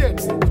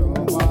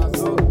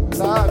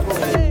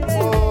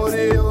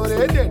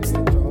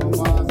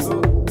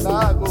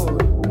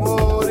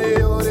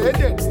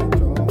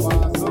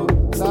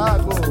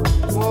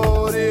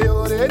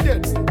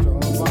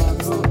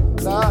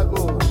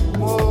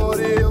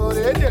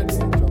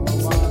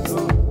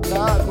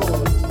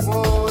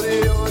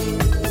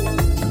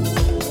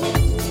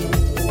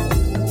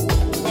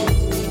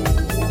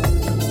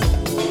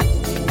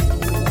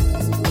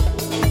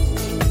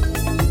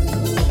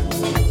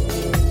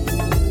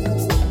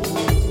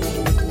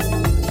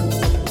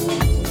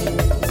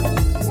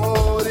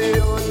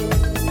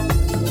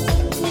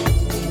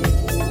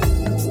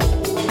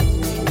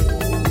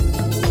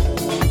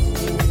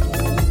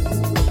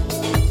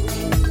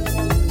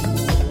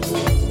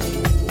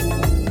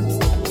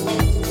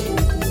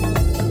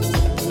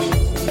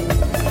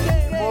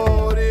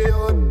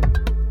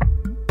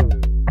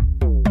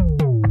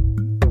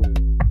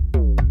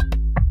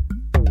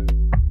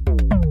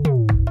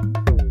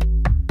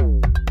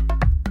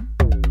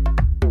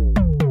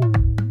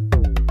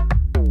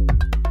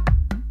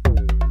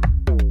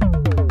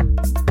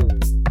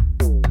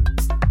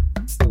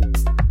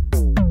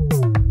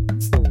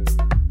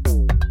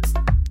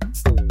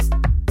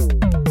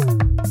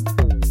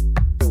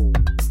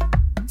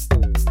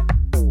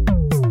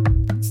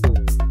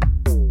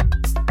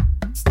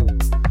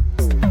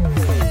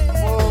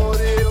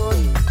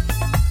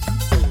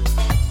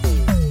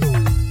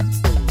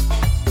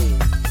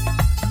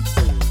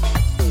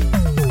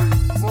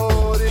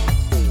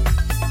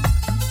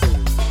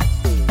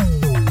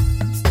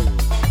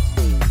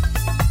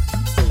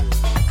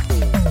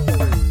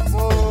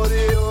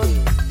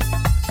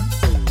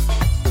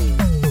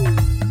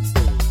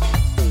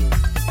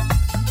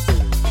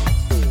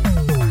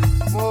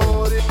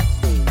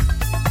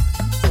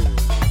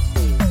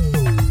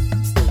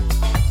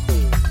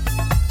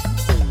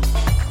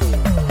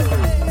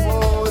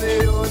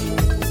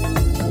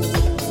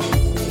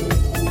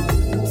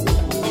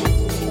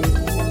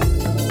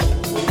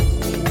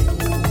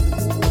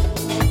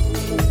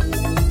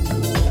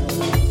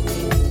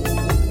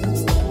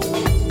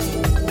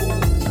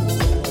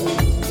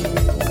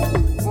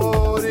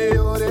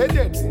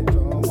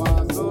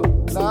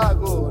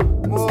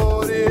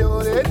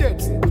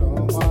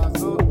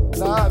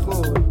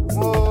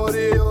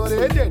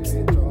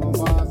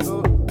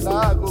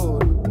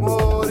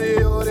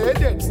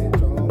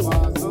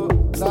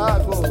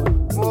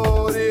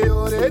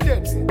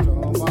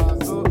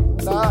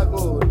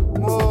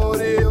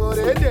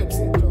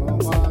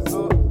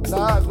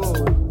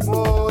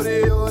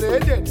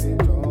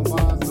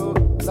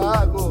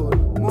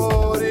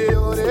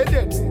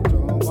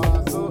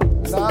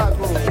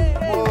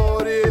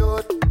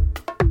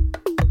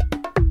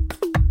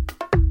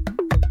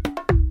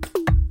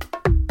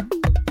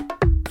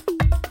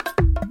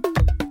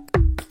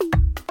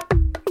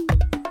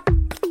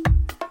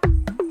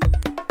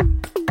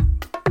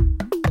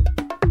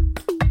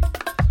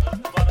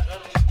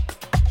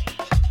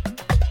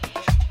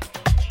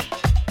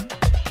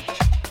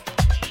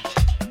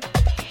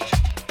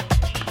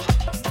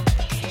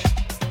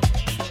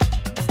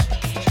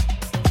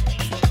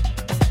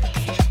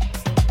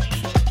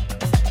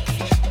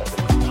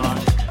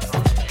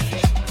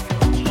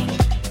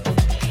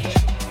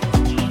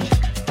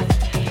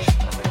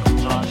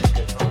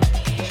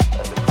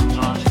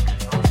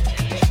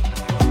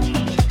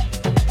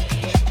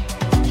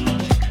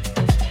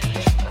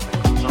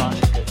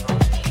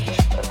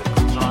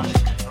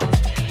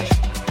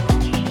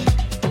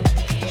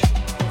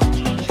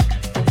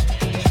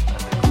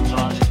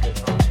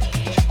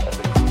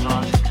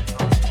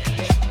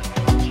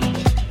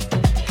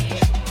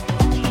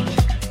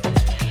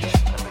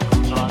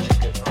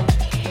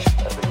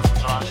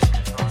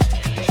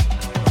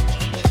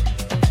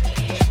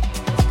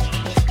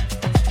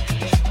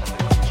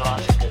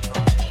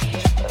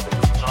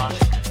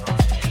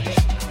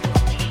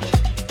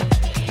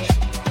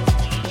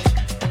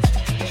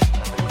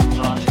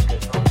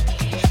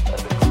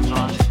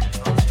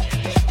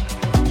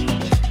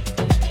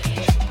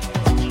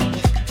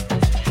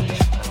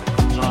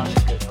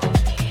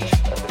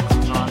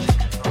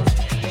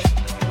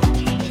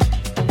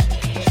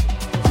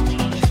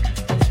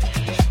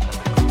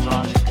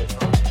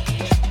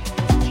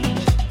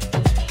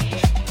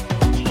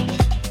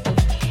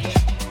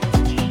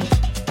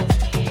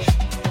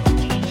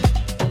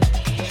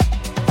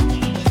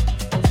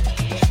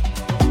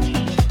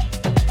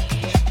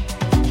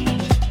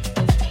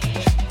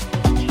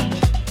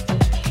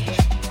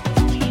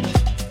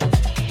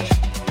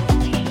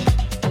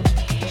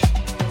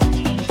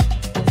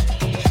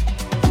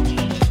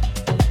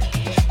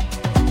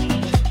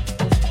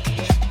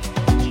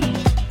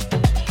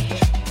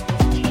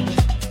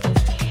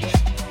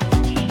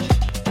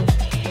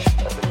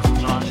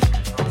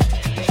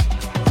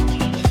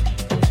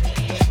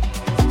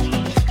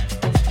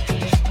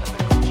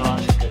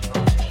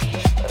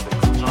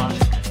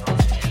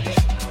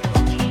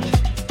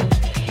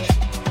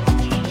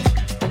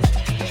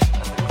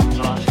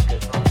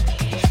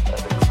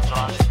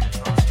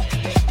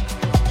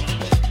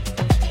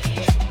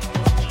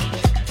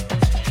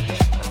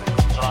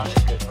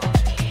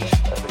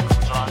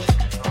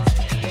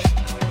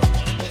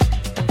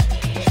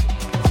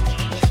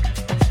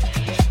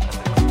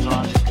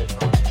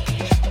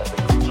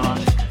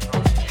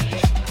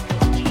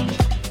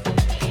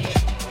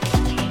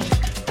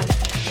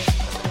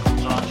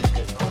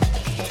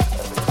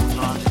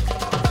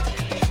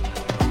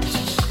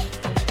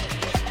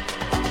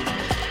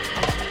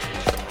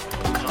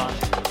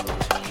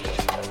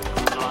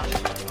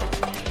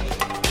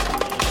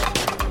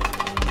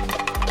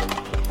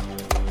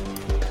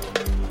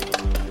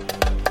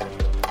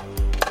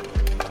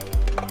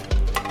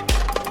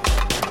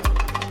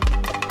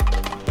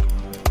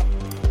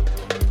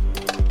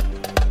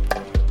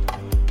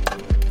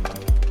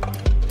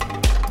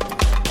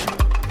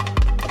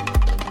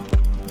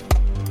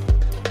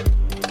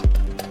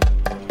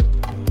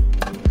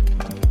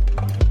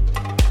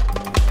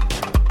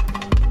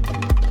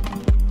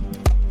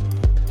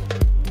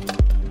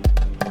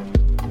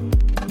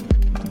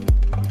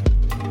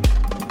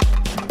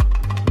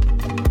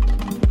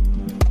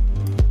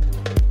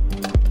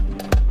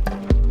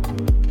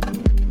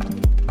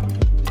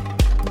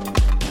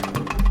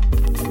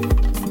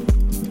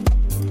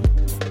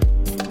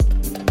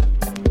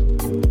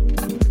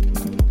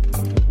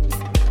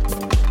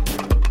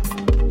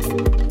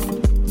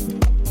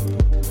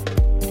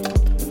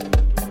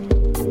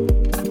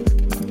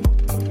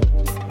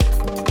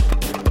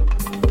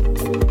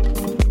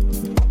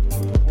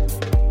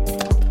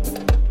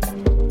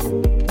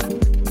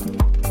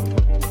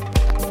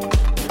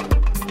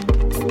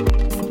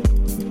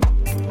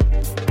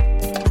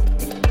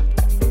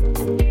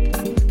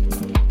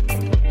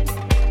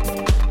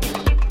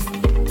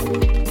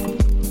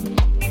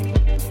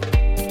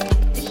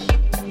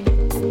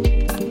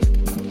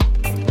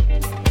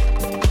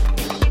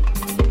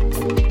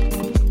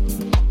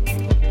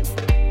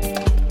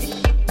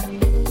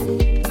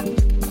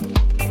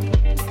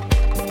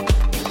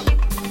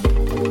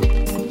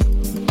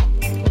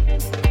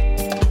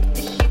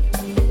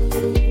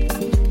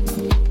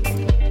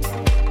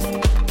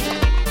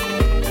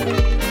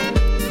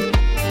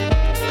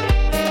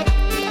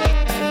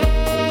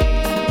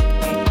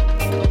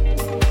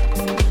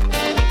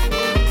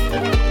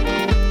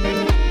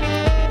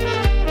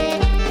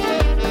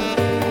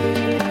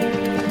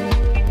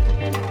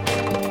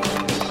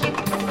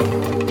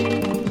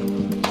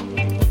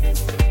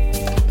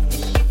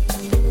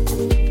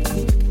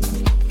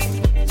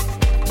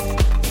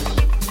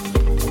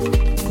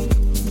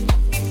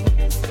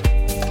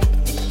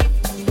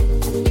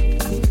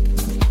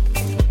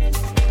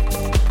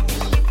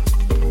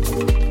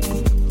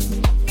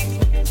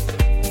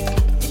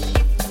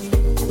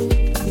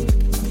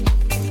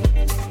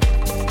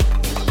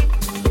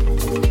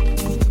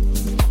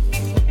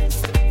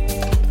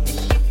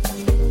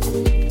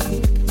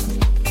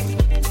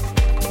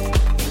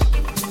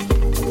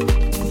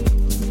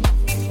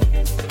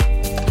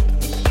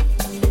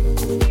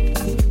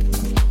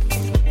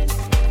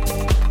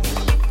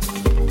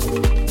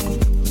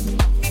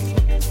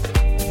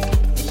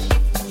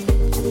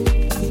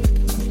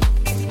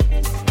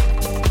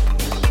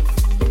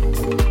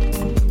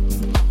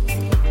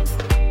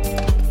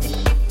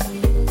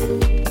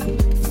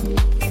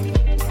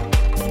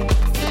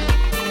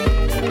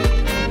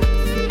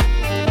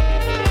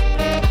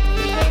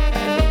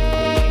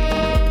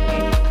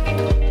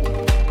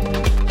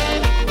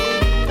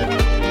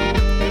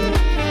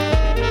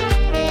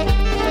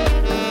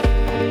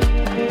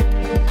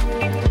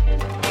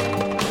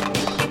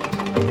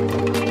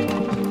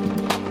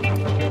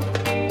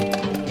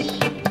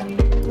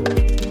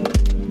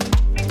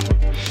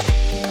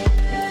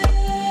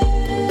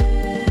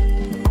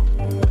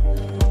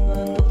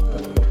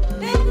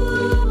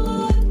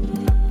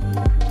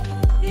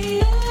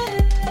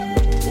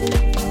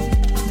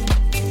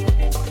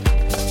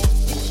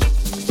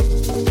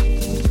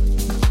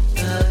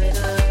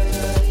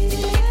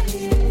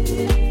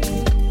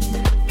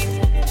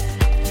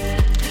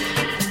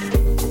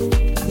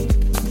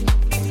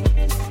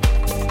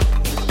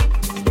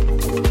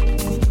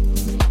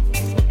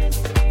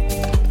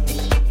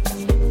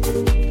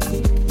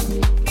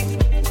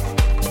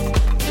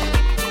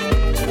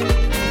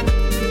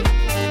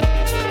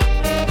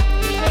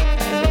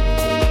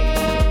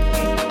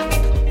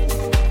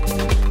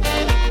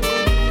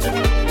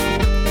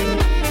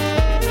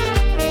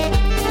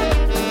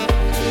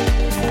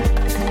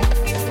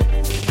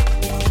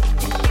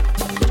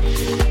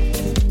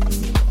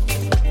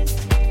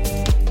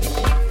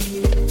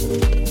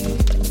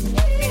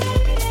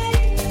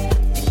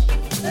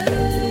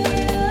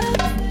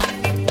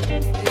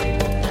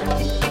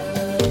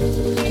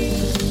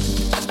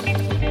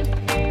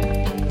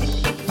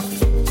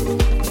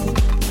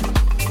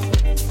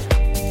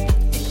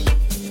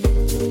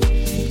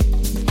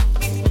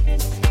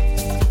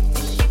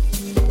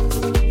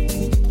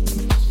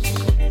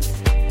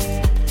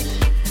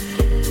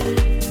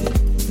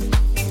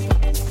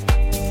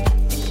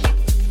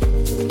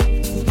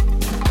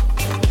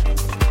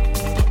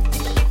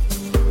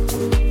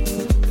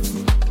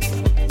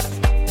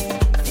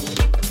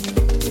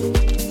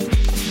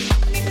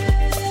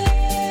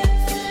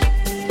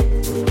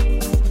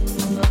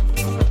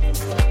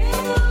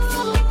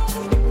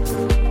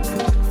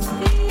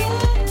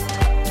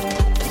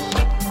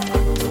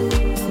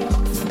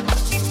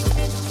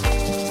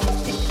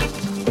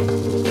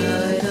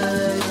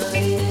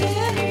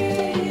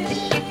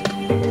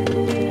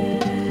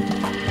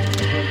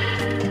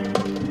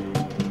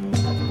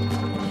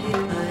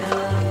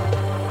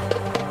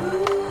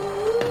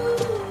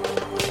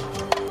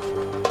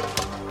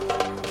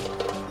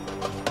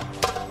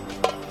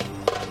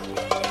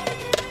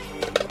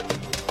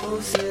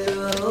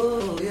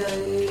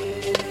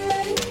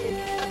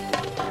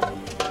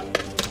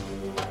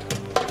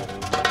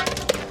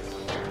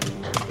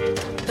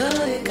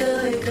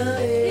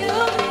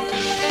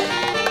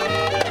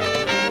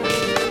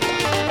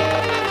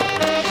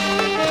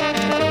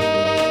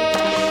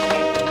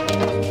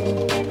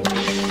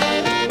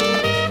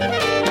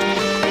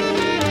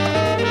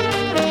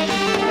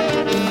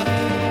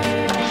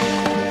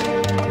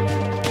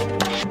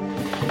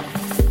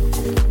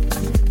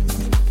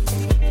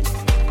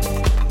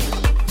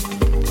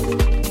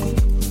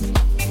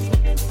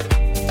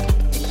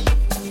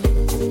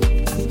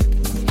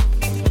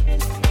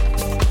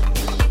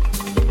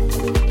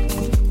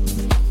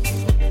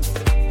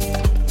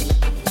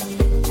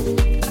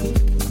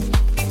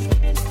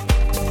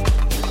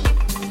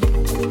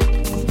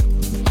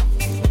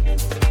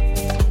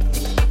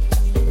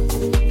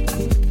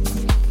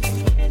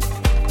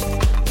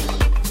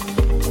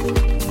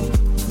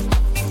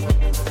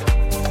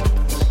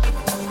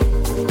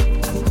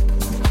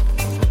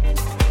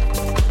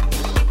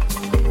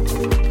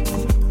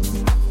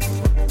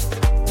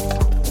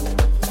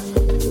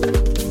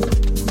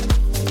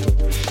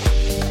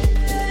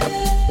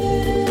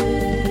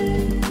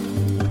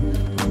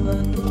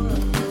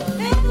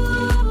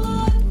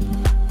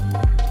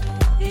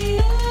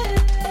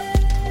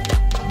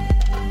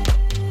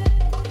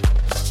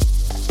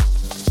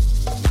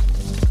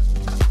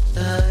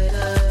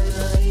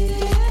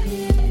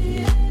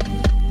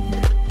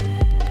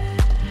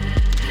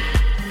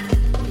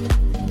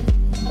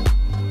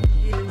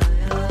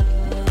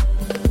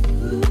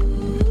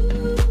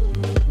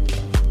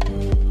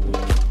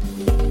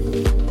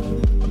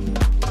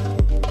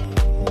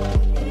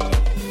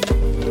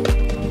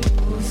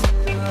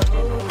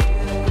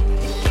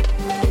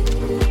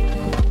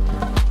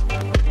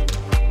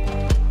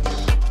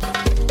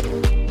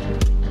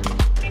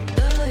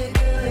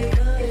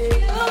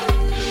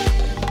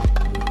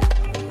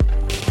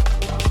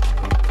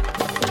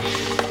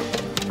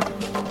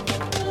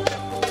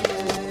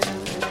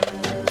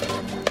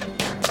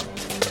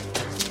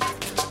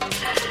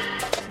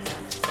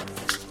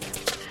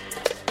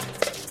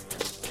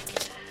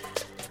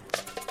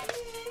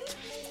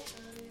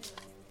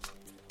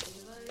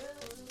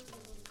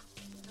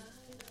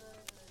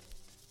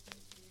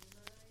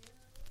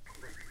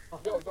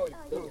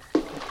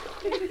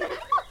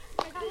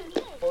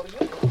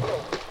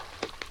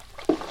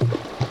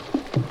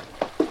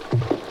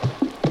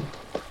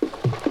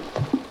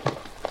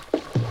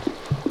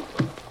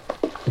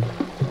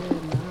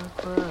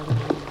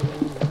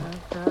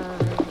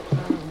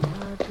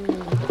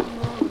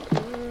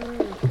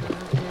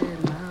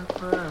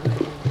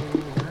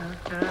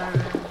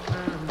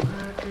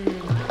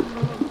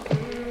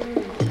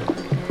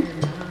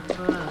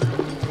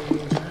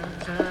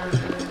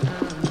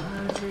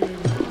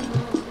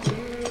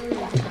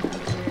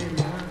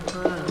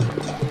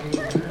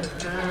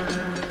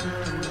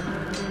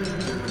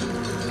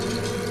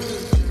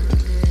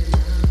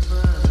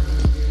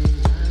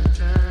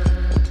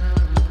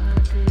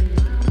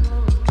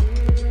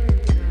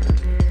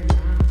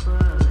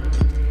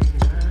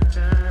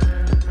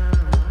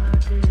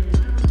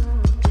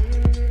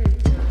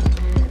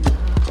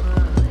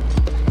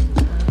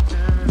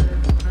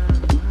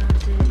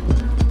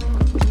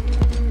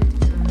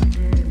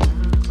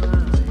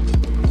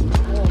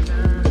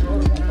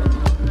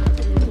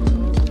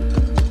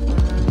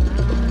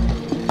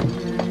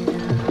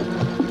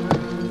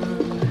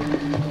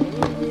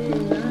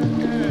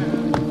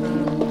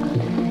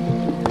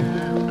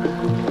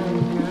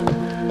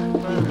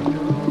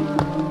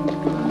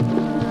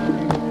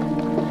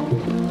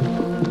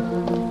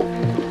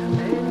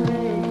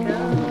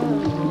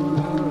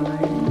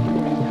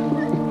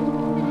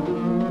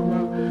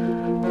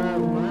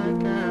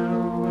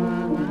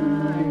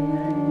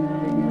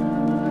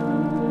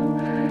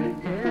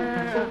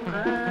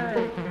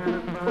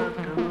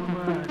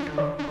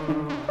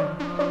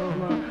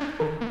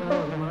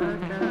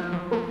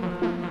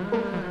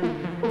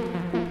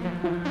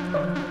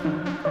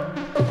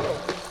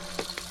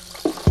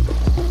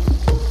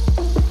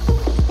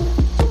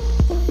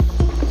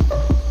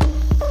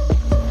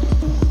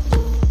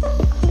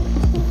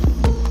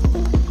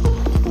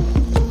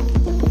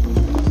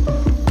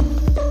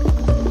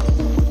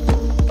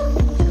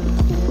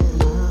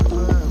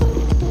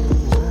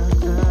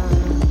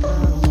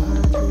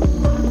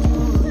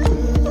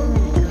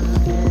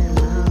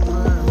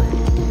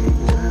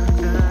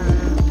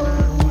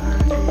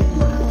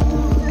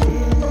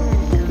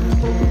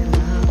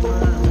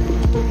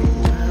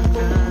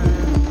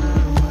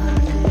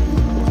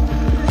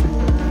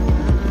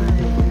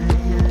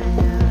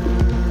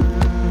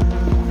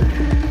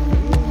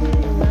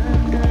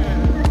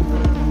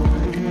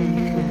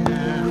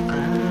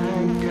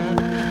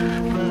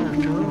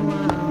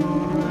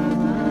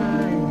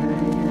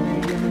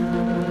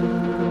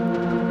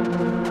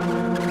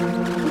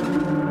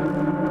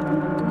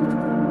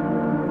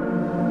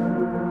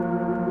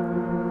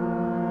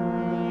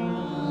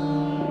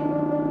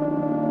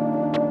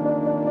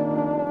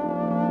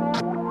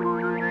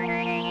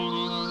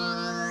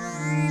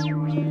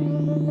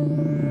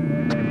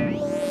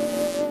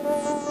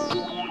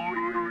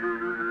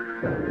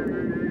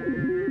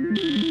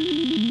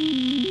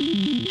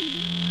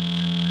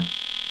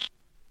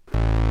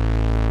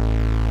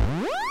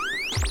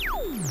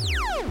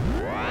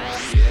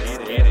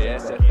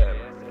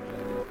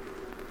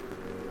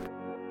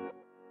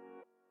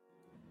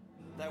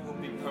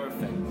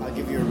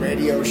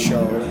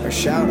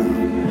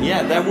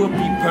Yeah, that would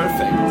be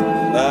perfect.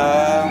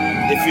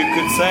 If you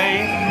could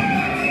say,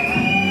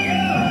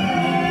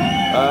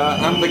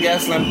 I'm the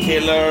Gaslamp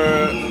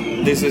Killer.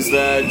 This is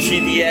the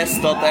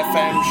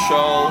GDS.FM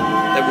show.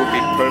 That would be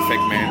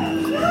perfect,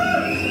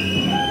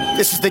 man.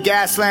 This is the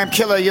Gaslamp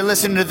Killer. You're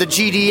listening to the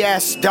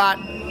GDS.FM.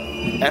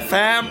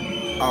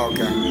 Oh,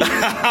 okay.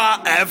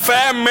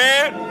 FM,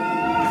 man.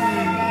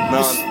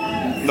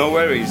 No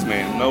worries,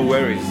 man. No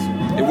worries.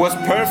 It was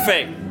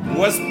perfect. It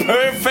was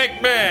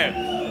perfect,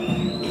 man.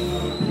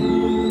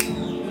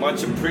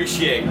 Much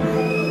appreciated.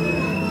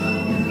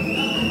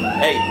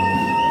 Hey,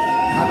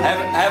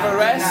 have a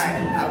rest.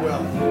 I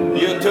will.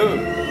 You too.